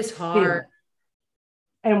 It's hard.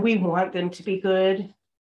 And we want them to be good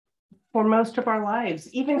for most of our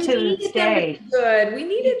lives, even we to this day. Good. We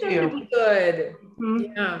needed them to be good.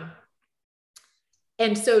 Mm-hmm. Yeah.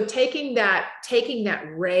 And so taking that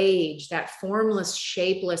rage, that formless,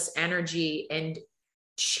 shapeless energy, and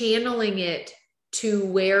channeling it to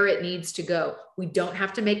where it needs to go. We don't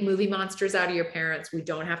have to make movie monsters out of your parents. We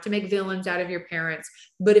don't have to make villains out of your parents.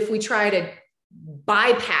 But if we try to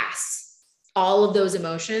bypass all of those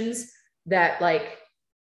emotions that like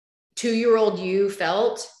 2-year-old you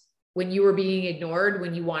felt when you were being ignored,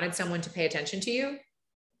 when you wanted someone to pay attention to you,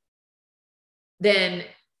 then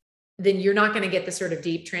you're not going to get the sort of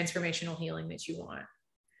deep transformational healing that you want.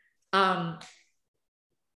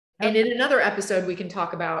 And in another episode, we can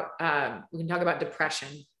talk about depression,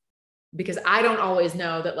 because I don't always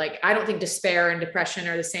know that, like, I don't think despair and depression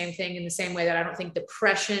are the same thing, in the same way that I don't think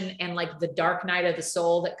depression and like the dark night of the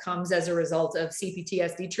soul that comes as a result of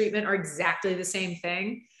CPTSD treatment are exactly the same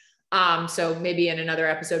thing. So maybe in another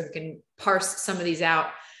episode, we can parse some of these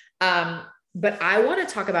out. But I want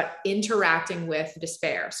to talk about interacting with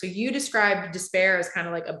despair. So you described despair as kind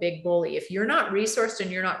of like a big bully. If you're not resourced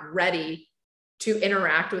and you're not ready to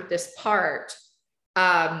interact with this part,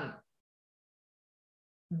 but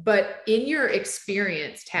in your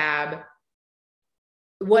experience, Tab,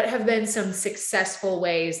 what have been some successful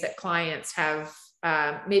ways that clients have,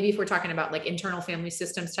 maybe if we're talking about like internal family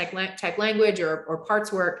systems type language or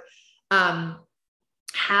parts work,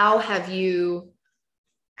 how have you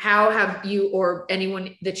or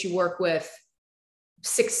anyone that you work with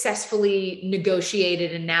successfully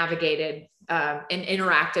negotiated and navigated and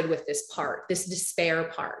interacted with this part, this despair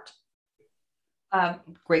part?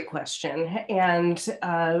 Great question. And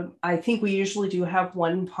I think we usually do have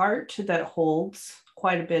one part that holds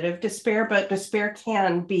quite a bit of despair, but despair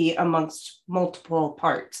can be amongst multiple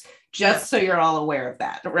parts, just so you're all aware of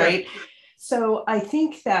that, right? Yeah. So I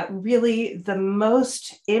think that really the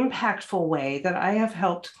most impactful way that I have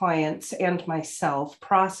helped clients and myself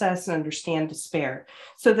process and understand despair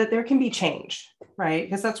so that there can be change, right?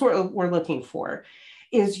 Because that's what we're looking for,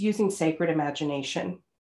 is using sacred imagination.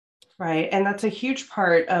 Right. And that's a huge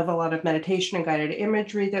part of a lot of meditation and guided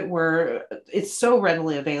imagery it's so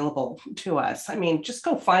readily available to us. I mean, just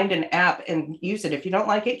go find an app and use it. If you don't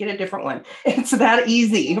like it, get a different one. It's that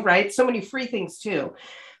easy, right? So many free things too.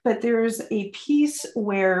 But there's a piece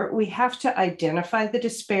where we have to identify the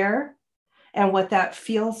despair and what that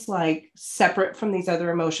feels like separate from these other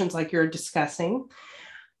emotions like you're discussing.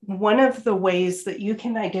 One of the ways that you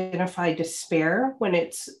can identify despair when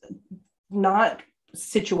it's not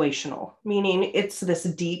situational, meaning it's this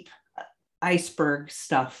deep iceberg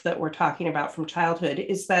stuff that we're talking about from childhood,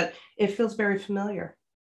 is that it feels very familiar.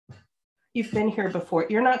 You've been here before.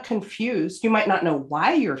 You're not confused. You might not know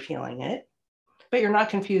why you're feeling it, but you're not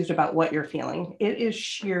confused about what you're feeling. It is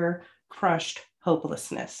sheer crushed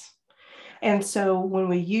hopelessness. And so when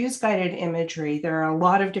we use guided imagery, there are a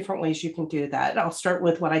lot of different ways you can do that. I'll start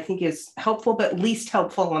with what I think is helpful, but least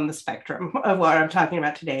helpful on the spectrum of what I'm talking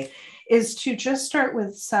about today, is to just start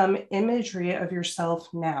with some imagery of yourself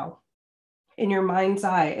now. In your mind's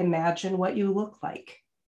eye, imagine what you look like.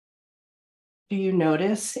 Do you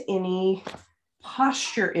notice any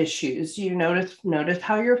posture issues? Do you notice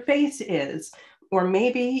how your face is? Or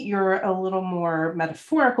maybe you're a little more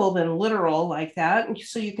metaphorical than literal like that.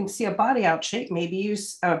 So you can see a body outline.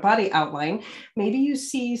 Maybe you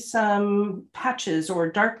see some patches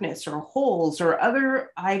or darkness or holes or other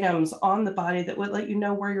items on the body that would let you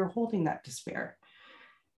know where you're holding that despair.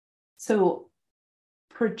 So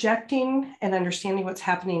projecting and understanding what's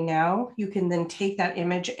happening now, you can then take that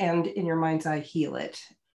image and in your mind's eye, heal it.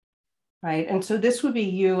 Right. And so this would be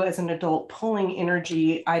you as an adult pulling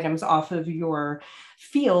energy items off of your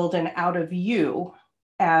field and out of you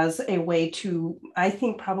as a way to, I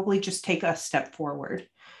think, probably just take a step forward.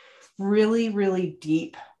 Really, really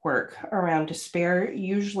deep work around despair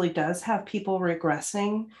usually does have people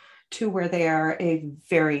regressing to where they are a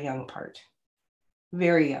very young part,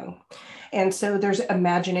 very young. And so there's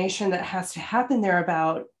imagination that has to happen there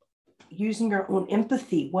about using your own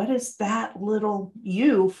empathy. What is that little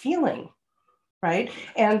you feeling, right?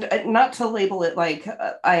 And not to label it like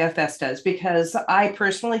IFS does, because I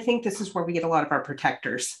personally think this is where we get a lot of our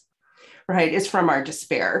protectors, right? It's from our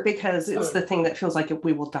despair, because it's the thing that feels like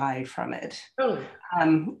we will die from it.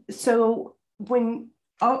 So when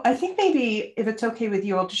I think maybe if it's okay with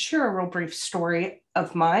you, I'll just share a real brief story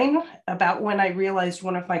of mine about when I realized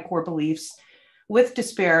one of my core beliefs with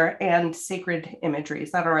despair and sacred imagery.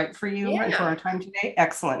 Is that all right for you and for our time today?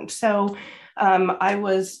 Excellent. So I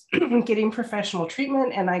was getting professional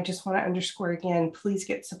treatment, and I just want to underscore again, please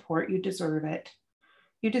get support. You deserve it.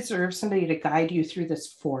 You deserve somebody to guide you through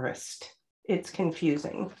this forest. It's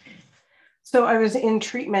confusing. So I was in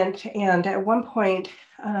treatment, and at one point,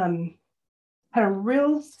 had a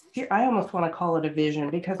real, I almost want to call it a vision,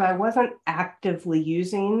 because I wasn't actively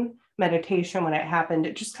using meditation when it happened.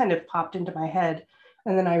 It just kind of popped into my head,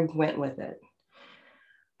 and then I went with it.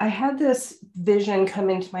 I had this vision come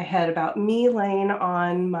into my head about me laying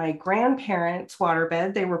on my grandparents'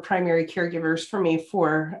 waterbed. They were primary caregivers for me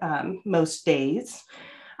for most days.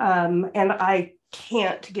 And I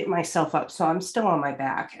can't get myself up. So I'm still on my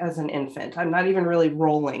back as an infant. I'm not even really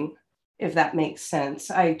rolling, if that makes sense.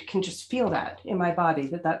 I can just feel that in my body,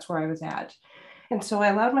 that that's where I was at. And so I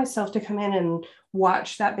allowed myself to come in and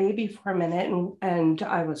watch that baby for a minute. And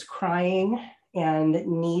I was crying and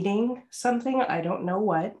needing something. I don't know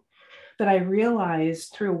what, but I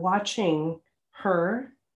realized through watching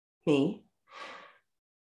her, me,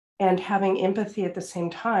 and having empathy at the same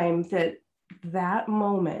time, that that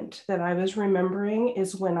moment that I was remembering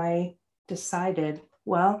is when I decided,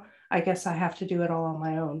 well, I guess I have to do it all on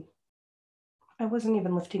my own. I wasn't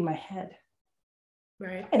even lifting my head.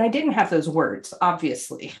 Right. And I didn't have those words,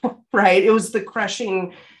 obviously, right? It was the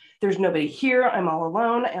crushing, there's nobody here, I'm all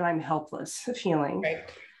alone, and I'm helpless feeling. Right.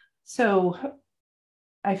 So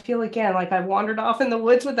I feel again like I wandered off in the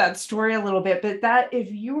woods with that story a little bit, but that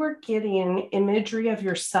if you are getting imagery of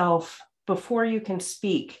yourself before you can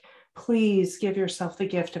speak, please give yourself the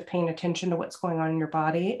gift of paying attention to what's going on in your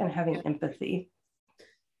body and having empathy.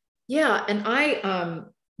 Yeah. And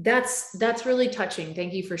that's really touching.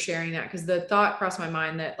 Thank you for sharing that. Because the thought crossed my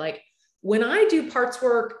mind that, like, when I do parts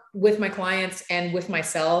work with my clients and with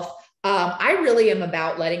myself, I really am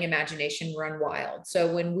about letting imagination run wild.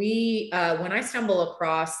 So when I stumble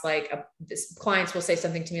across this, clients will say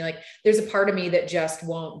something to me like, there's a part of me that just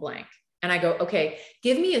won't blank. And I go, okay,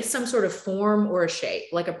 give me some sort of form or a shape,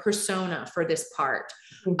 like a persona for this part.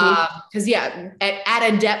 Because at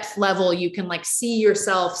a depth level, you can like see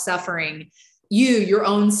yourself suffering, your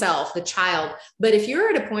own self, the child. But if you're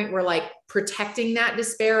at a point where like protecting that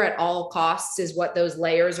despair at all costs is what those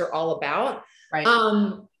layers are all about. Right.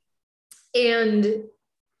 And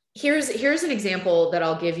here's an example that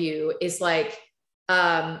I'll give you is like,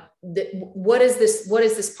 what is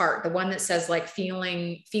this part? The one that says like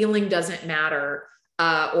feeling doesn't matter,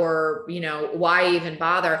 or, why even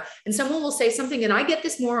bother? And someone will say something, and I get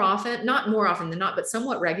this more often, not more often than not, but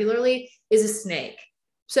somewhat regularly, is a snake.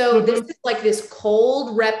 So this is like this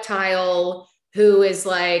cold reptile who is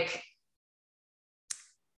like,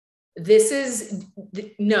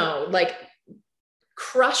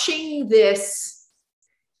 crushing this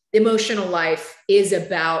emotional life is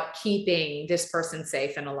about keeping this person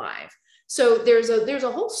safe and alive. So there's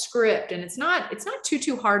a whole script, and it's not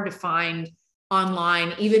too hard to find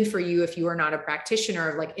online, even for you if you are not a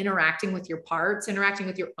practitioner, like interacting with your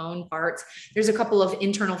own parts. There's a couple of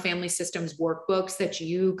internal family systems workbooks that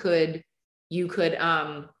you could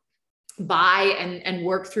buy and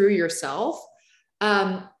work through yourself.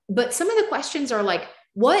 But some of the questions are like,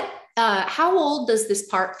 how old does this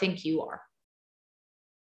part think you are?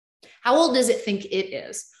 How old does it think it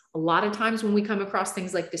is? A lot of times when we come across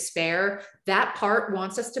things like despair, that part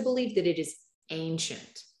wants us to believe that it is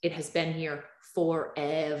ancient. It has been here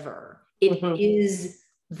forever. It is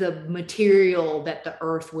the material that the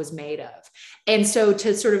earth was made of. And so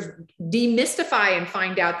to sort of demystify and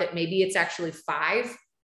find out that maybe it's actually 5,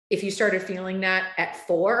 if you started feeling that at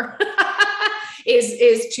 4,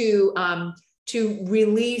 is to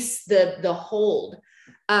release the hold.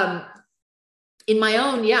 In my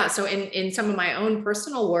own, so in some of my own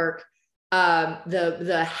personal work,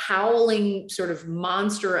 the howling sort of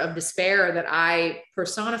monster of despair that I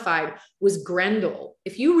personified was Grendel.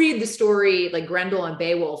 If you read the story like Grendel and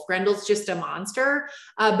Beowulf, Grendel's just a monster.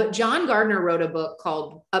 But John Gardner wrote a book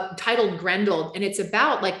titled Grendel, and it's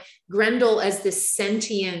about like Grendel as this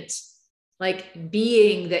sentient like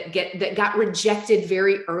being that got rejected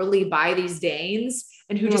very early by these Danes,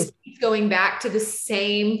 and who just keeps going back to the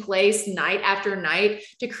same place night after night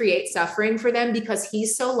to create suffering for them because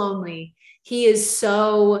he's so lonely. He is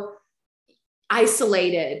so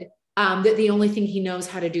isolated that the only thing he knows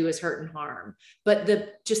how to do is hurt and harm. But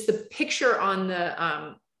the picture on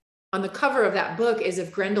the cover of that book is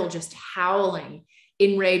of Grendel just howling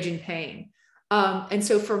in rage and pain. And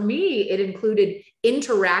so for me, it included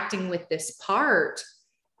interacting with this part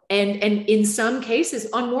And in some cases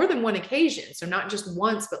on more than one occasion. So not just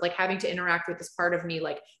once, but like having to interact with this part of me,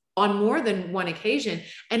 like on more than one occasion.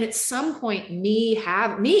 And at some point me,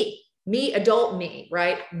 adult me,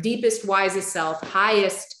 right? Deepest, wisest self,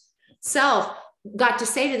 highest self got to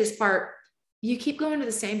say to this part, you keep going to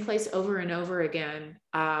the same place over and over again.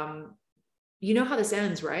 You know how this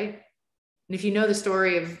ends, right? And if you know the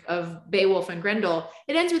story of Beowulf and Grendel,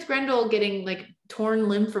 it ends with Grendel getting like torn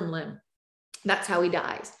limb from limb. That's how he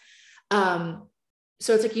dies.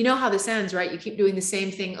 So it's like, you know how this ends, right? You keep doing the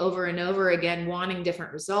same thing over and over again, wanting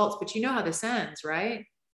different results, but you know how this ends, right?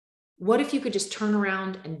 What if you could just turn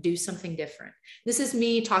around and do something different? This is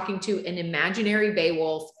me talking to an imaginary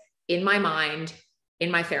Beowulf in my mind,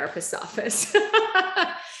 in my therapist's office.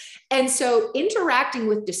 And so interacting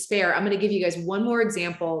with despair, I'm going to give you guys one more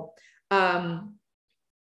example.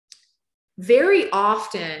 Very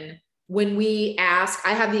often when we ask,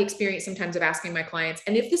 I have the experience sometimes of asking my clients,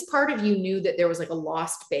 and if this part of you knew that there was like a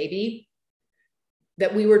lost baby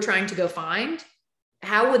that we were trying to go find,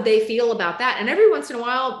 how would they feel about that? And every once in a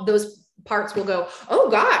while, those parts will go, oh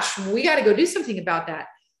gosh, we got to go do something about that.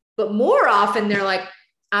 But more often they're like,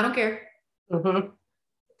 I don't care. Mm-hmm.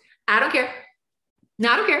 I don't care.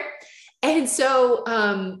 No, I don't care. And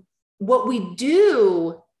so what we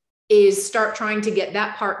do is start trying to get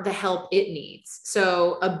that part the help it needs.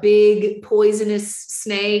 So a big poisonous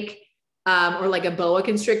snake or like a boa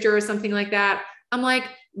constrictor or something like that. I'm like,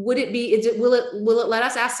 will it let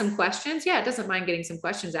us ask some questions? Yeah, it doesn't mind getting some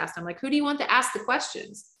questions asked. I'm like, who do you want to ask the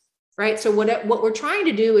questions? Right. So what we're trying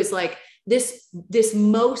to do is like this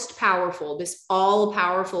most powerful, this all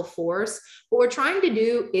powerful force. What we're trying to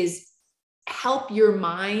do is help your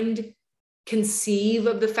mind conceive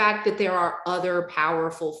of the fact that there are other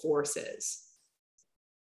powerful forces.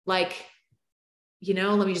 Like,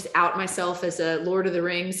 let me just out myself as a Lord of the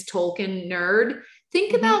Rings Tolkien nerd.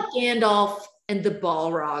 Think about Gandalf and the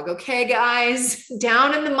Balrog. Okay, guys,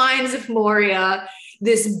 down in the mines of Moria,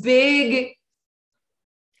 this big,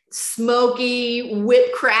 smoky,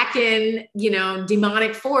 whip cracking,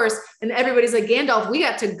 demonic force. And everybody's like, Gandalf, we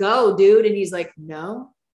got to go, dude. And he's like, no,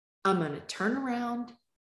 I'm going to turn around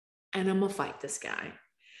and I'm going to fight this guy.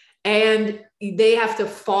 And they have to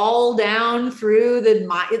fall down through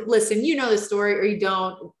listen, you know the story or you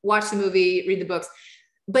don't, watch the movie, read the books,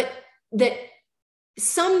 but that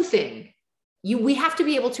something, we have to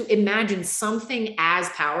be able to imagine something as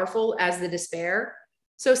powerful as the despair.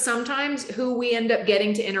 So sometimes who we end up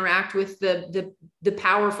getting to interact with the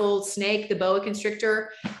powerful snake, the boa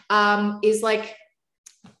constrictor, is like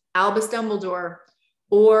Albus Dumbledore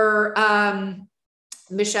or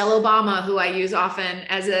Michelle Obama, who I use often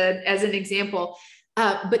as an example.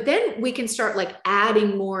 But then we can start like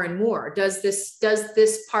adding more and more. Does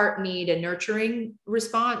this part need a nurturing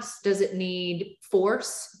response? Does it need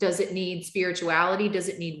force? Does it need spirituality? Does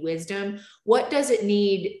it need wisdom? What does it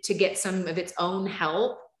need to get some of its own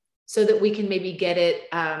help so that we can maybe get it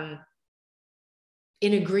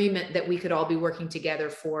in agreement that we could all be working together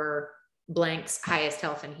for blank's highest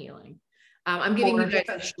health and healing? I'm giving you guys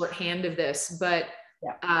a shorthand of this, but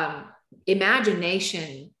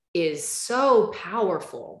imagination is so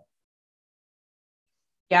powerful.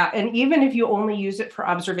 Yeah. And even if you only use it for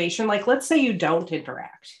observation, like let's say you don't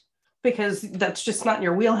interact because that's just not in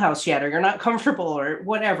your wheelhouse yet, or you're not comfortable or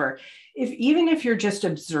whatever. Even if you're just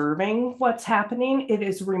observing what's happening, it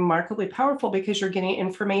is remarkably powerful because you're getting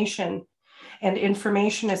information, and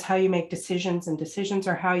information is how you make decisions, and decisions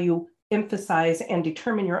are how you emphasize and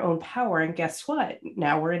determine your own power. And guess what?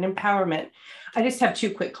 Now we're in empowerment. I just have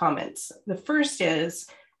two quick comments. The first is,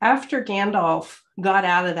 after Gandalf got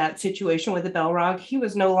out of that situation with the Balrog, he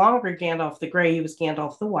was no longer Gandalf the Grey, he was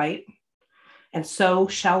Gandalf the White. And so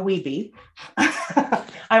shall we be.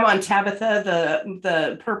 I'm on Tabitha,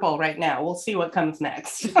 the purple right now. We'll see what comes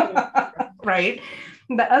next. Right?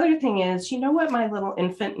 The other thing is, you know what my little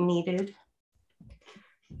infant needed?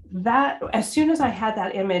 That as soon as I had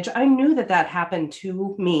that image, I knew that happened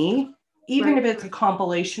to me, even if it's a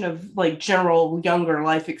compilation of like general younger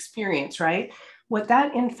life experience, right? What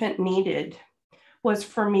that infant needed was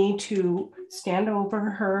for me to stand over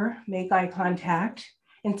her, make eye contact,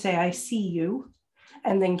 and say, I see you,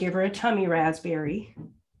 and then give her a tummy raspberry.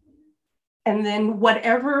 And then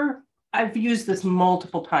whatever, I've used this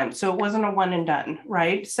multiple times, so it wasn't a one and done,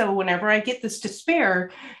 right? So whenever I get this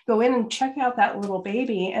despair, go in and check out that little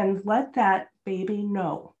baby and let that baby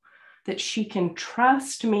know that she can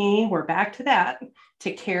trust me. We're back to that,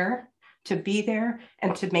 to care, to be there,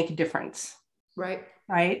 and to make a difference. Right.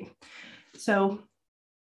 Right. So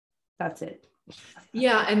that's it.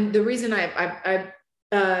 Yeah. And the reason I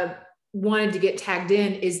wanted to get tagged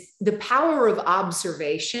in is the power of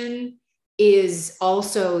observation is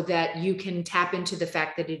also that you can tap into the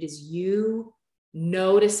fact that it is you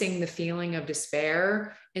noticing the feeling of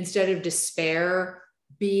despair instead of despair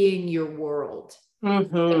being your world.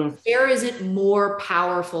 Mm-hmm. Despair isn't more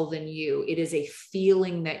powerful than you. It is a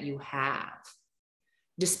feeling that you have.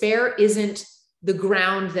 Despair isn't the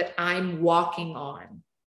ground that I'm walking on.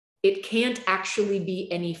 It can't actually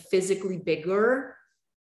be any physically bigger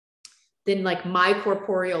than like my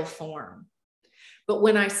corporeal form. But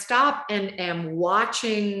when I stop and am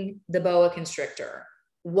watching the boa constrictor,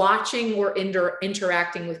 watching or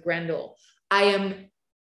interacting with Grendel, I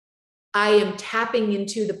am tapping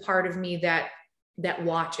into the part of me that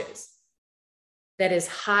watches, that is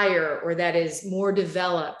higher or that is more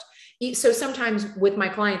developed. So sometimes with my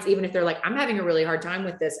clients, even if they're like, I'm having a really hard time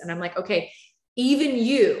with this, and I'm like, okay, even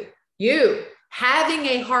you having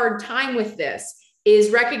a hard time with this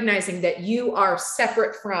is recognizing that you are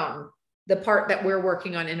separate from the part that we're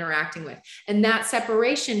working on interacting with. And that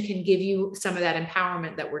separation can give you some of that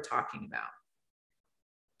empowerment that we're talking about.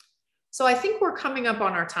 So I think we're coming up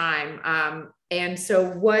on our time. And so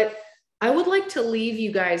what I would like to leave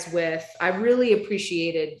you guys with, I really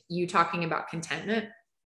appreciated you talking about contentment.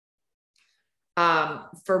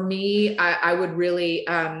 For me, I would really,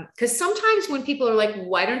 because sometimes when people are like,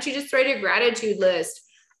 why don't you just write a gratitude list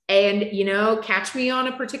and, catch me on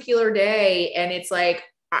a particular day? And it's like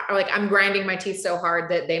I'm grinding my teeth so hard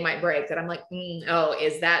that they might break, that I'm like, oh,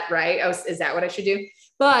 is that right? Oh, is that what I should do?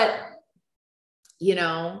 But,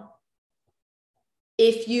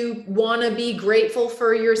 if you want to be grateful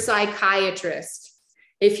for your psychiatrist,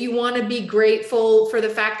 if you want to be grateful for the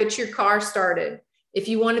fact that your car started, if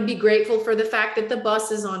you want to be grateful for the fact that the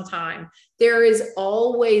bus is on time, there is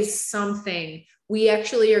always something. We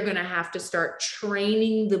actually are going to have to start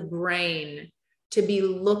training the brain to be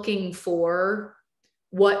looking for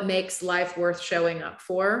what makes life worth showing up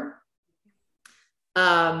for.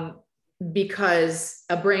 Because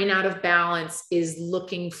a brain out of balance is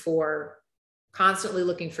constantly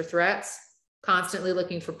looking for threats, constantly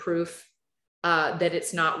looking for proof that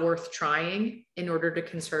it's not worth trying in order to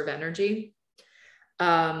conserve energy.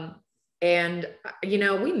 And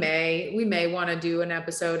we may want to do an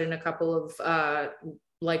episode in a couple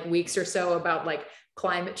of weeks or so about like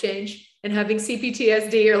climate change and having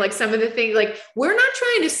CPTSD, or like some of the things. Like, we're not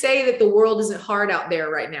trying to say that the world isn't hard out there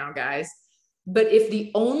right now, guys. But if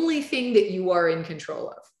the only thing that you are in control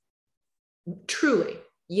of, truly,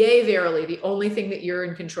 yea, verily, the only thing that you're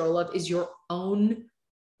in control of is your own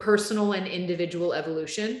personal and individual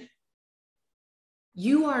evolution,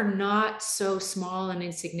 you are not so small and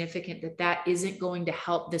insignificant that isn't going to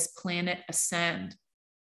help this planet ascend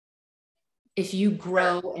if you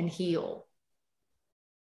grow and heal.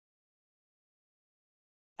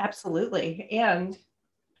 Absolutely. And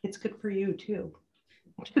it's good for you too,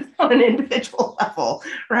 just on an individual level,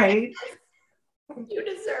 right? You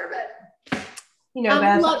deserve it.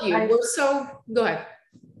 I love you. Go ahead.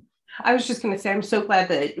 I was just going to say, I'm so glad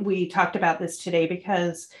that we talked about this today,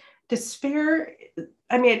 because despair,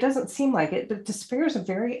 it doesn't seem like it, but despair is a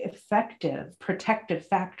very effective protective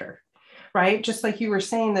factor, right? Just like you were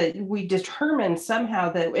saying, that we determine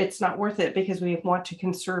somehow that it's not worth it because we want to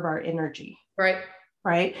conserve our energy.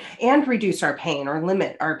 Right. And reduce our pain or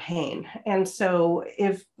limit our pain. And so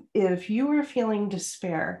if you are feeling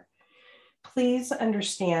despair, please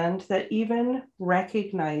understand that even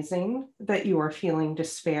recognizing that you are feeling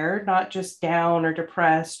despair, not just down or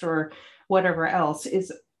depressed or whatever else,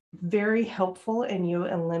 is very helpful in you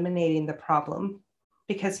eliminating the problem,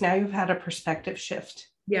 because now you've had a perspective shift.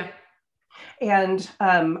 Yeah. And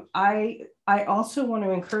I also want to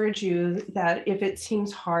encourage you that if it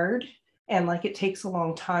seems hard and like it takes a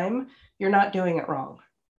long time, you're not doing it wrong.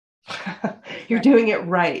 You're doing it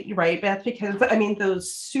right, Beth? Because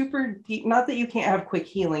those super deep, not that you can't have quick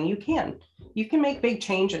healing, you can make big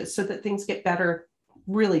changes so that things get better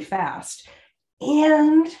really fast.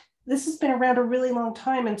 And this has been around a really long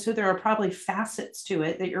time. And so there are probably facets to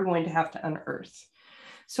it that you're going to have to unearth.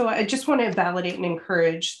 So I just want to validate and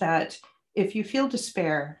encourage that if you feel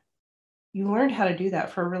despair, you learned how to do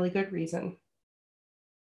that for a really good reason.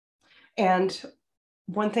 And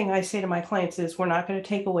one thing I say to my clients is, we're not going to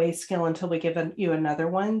take away skill until we give you another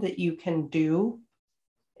one that you can do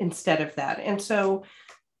instead of that. And so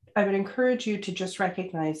I would encourage you to just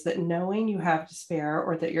recognize that knowing you have despair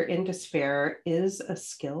or that you're in despair is a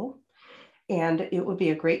skill. And it would be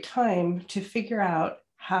a great time to figure out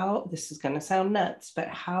how, this is going to sound nuts, but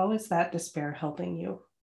how is that despair helping you?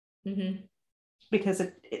 Mm-hmm. Because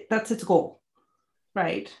that's its goal,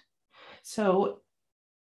 right? So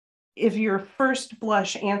if your first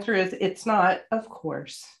blush answer is it's not, of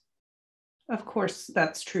course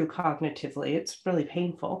that's true cognitively. It's really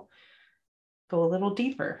painful. Go a little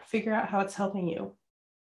deeper, figure out how it's helping you.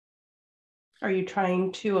 Are you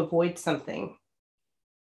trying to avoid something?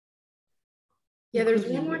 Yeah, there's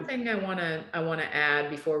one more thing I want to add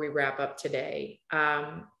before we wrap up today.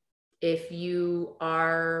 If you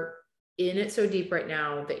are in it so deep right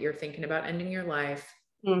now that you're thinking about ending your life,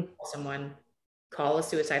 call someone, call a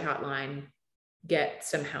suicide hotline, get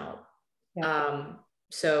some help. Yeah.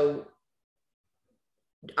 So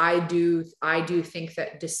I do think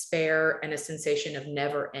that despair and a sensation of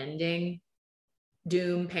never ending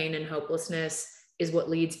doom, pain, and hopelessness is what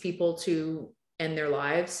leads people to end their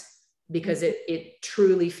lives, because it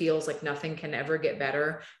truly feels like nothing can ever get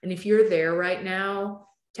better. And if you're there right now,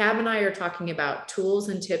 Tab and I are talking about tools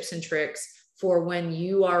and tips and tricks for when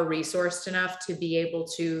you are resourced enough to be able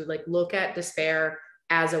to like look at despair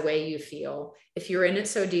as a way you feel. If you're in it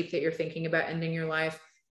so deep that you're thinking about ending your life,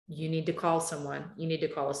 you need to call someone. You need to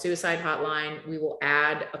call a suicide hotline. We will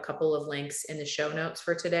add a couple of links in the show notes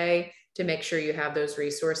for today to make sure you have those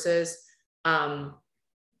resources.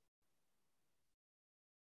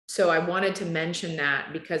 So I wanted to mention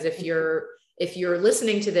that, because if you're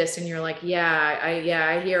listening to this and you're like,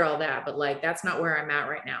 I hear all that, but like, that's not where I'm at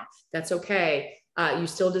right now. That's okay. You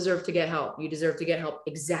still deserve to get help. You deserve to get help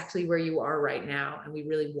exactly where you are right now. And we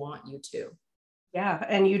really want you to. Yeah.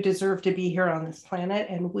 And you deserve to be here on this planet.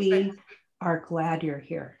 And we are glad you're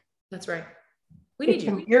here. That's right. We need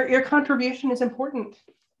you. Your contribution is important.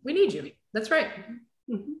 We need you. That's right.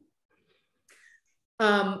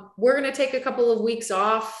 We're going to take a couple of weeks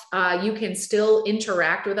off. You can still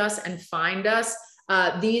interact with us and find us.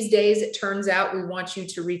 These days, it turns out we want you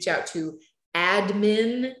to reach out to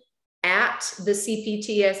admin at the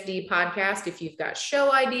CPTSD podcast if you've got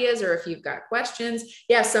show ideas or if you've got questions.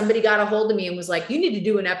 Yeah, somebody got a hold of me and was like, you need to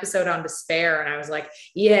do an episode on despair. And I was like,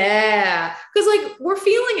 yeah, because like we're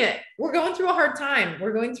feeling it. We're going through a hard time.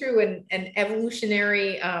 We're going through an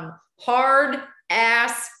evolutionary hard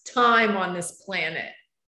ass time on this planet.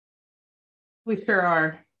 We sure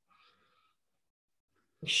are.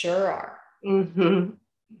 We sure are.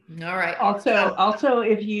 All right. Also,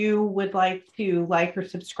 if you would like to like or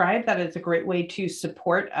subscribe, that is a great way to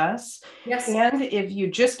support us. Yes. And if you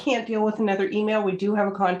just can't deal with another email, we do have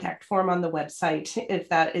a contact form on the website if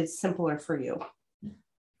that is simpler for you.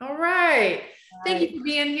 All right. Thank you for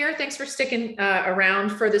being here. Thanks for sticking around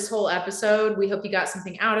for this whole episode. We hope you got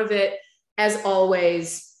something out of it. As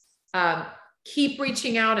always, keep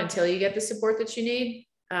reaching out until you get the support that you need.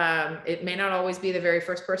 It may not always be the very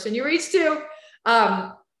first person you reach to.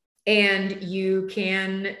 And you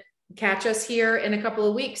can catch us here in a couple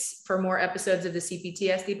of weeks for more episodes of the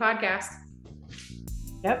CPTSD podcast.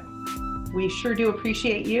 Yep. We sure do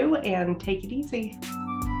appreciate you, and take it easy.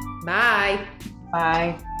 Bye.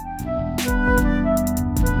 Bye.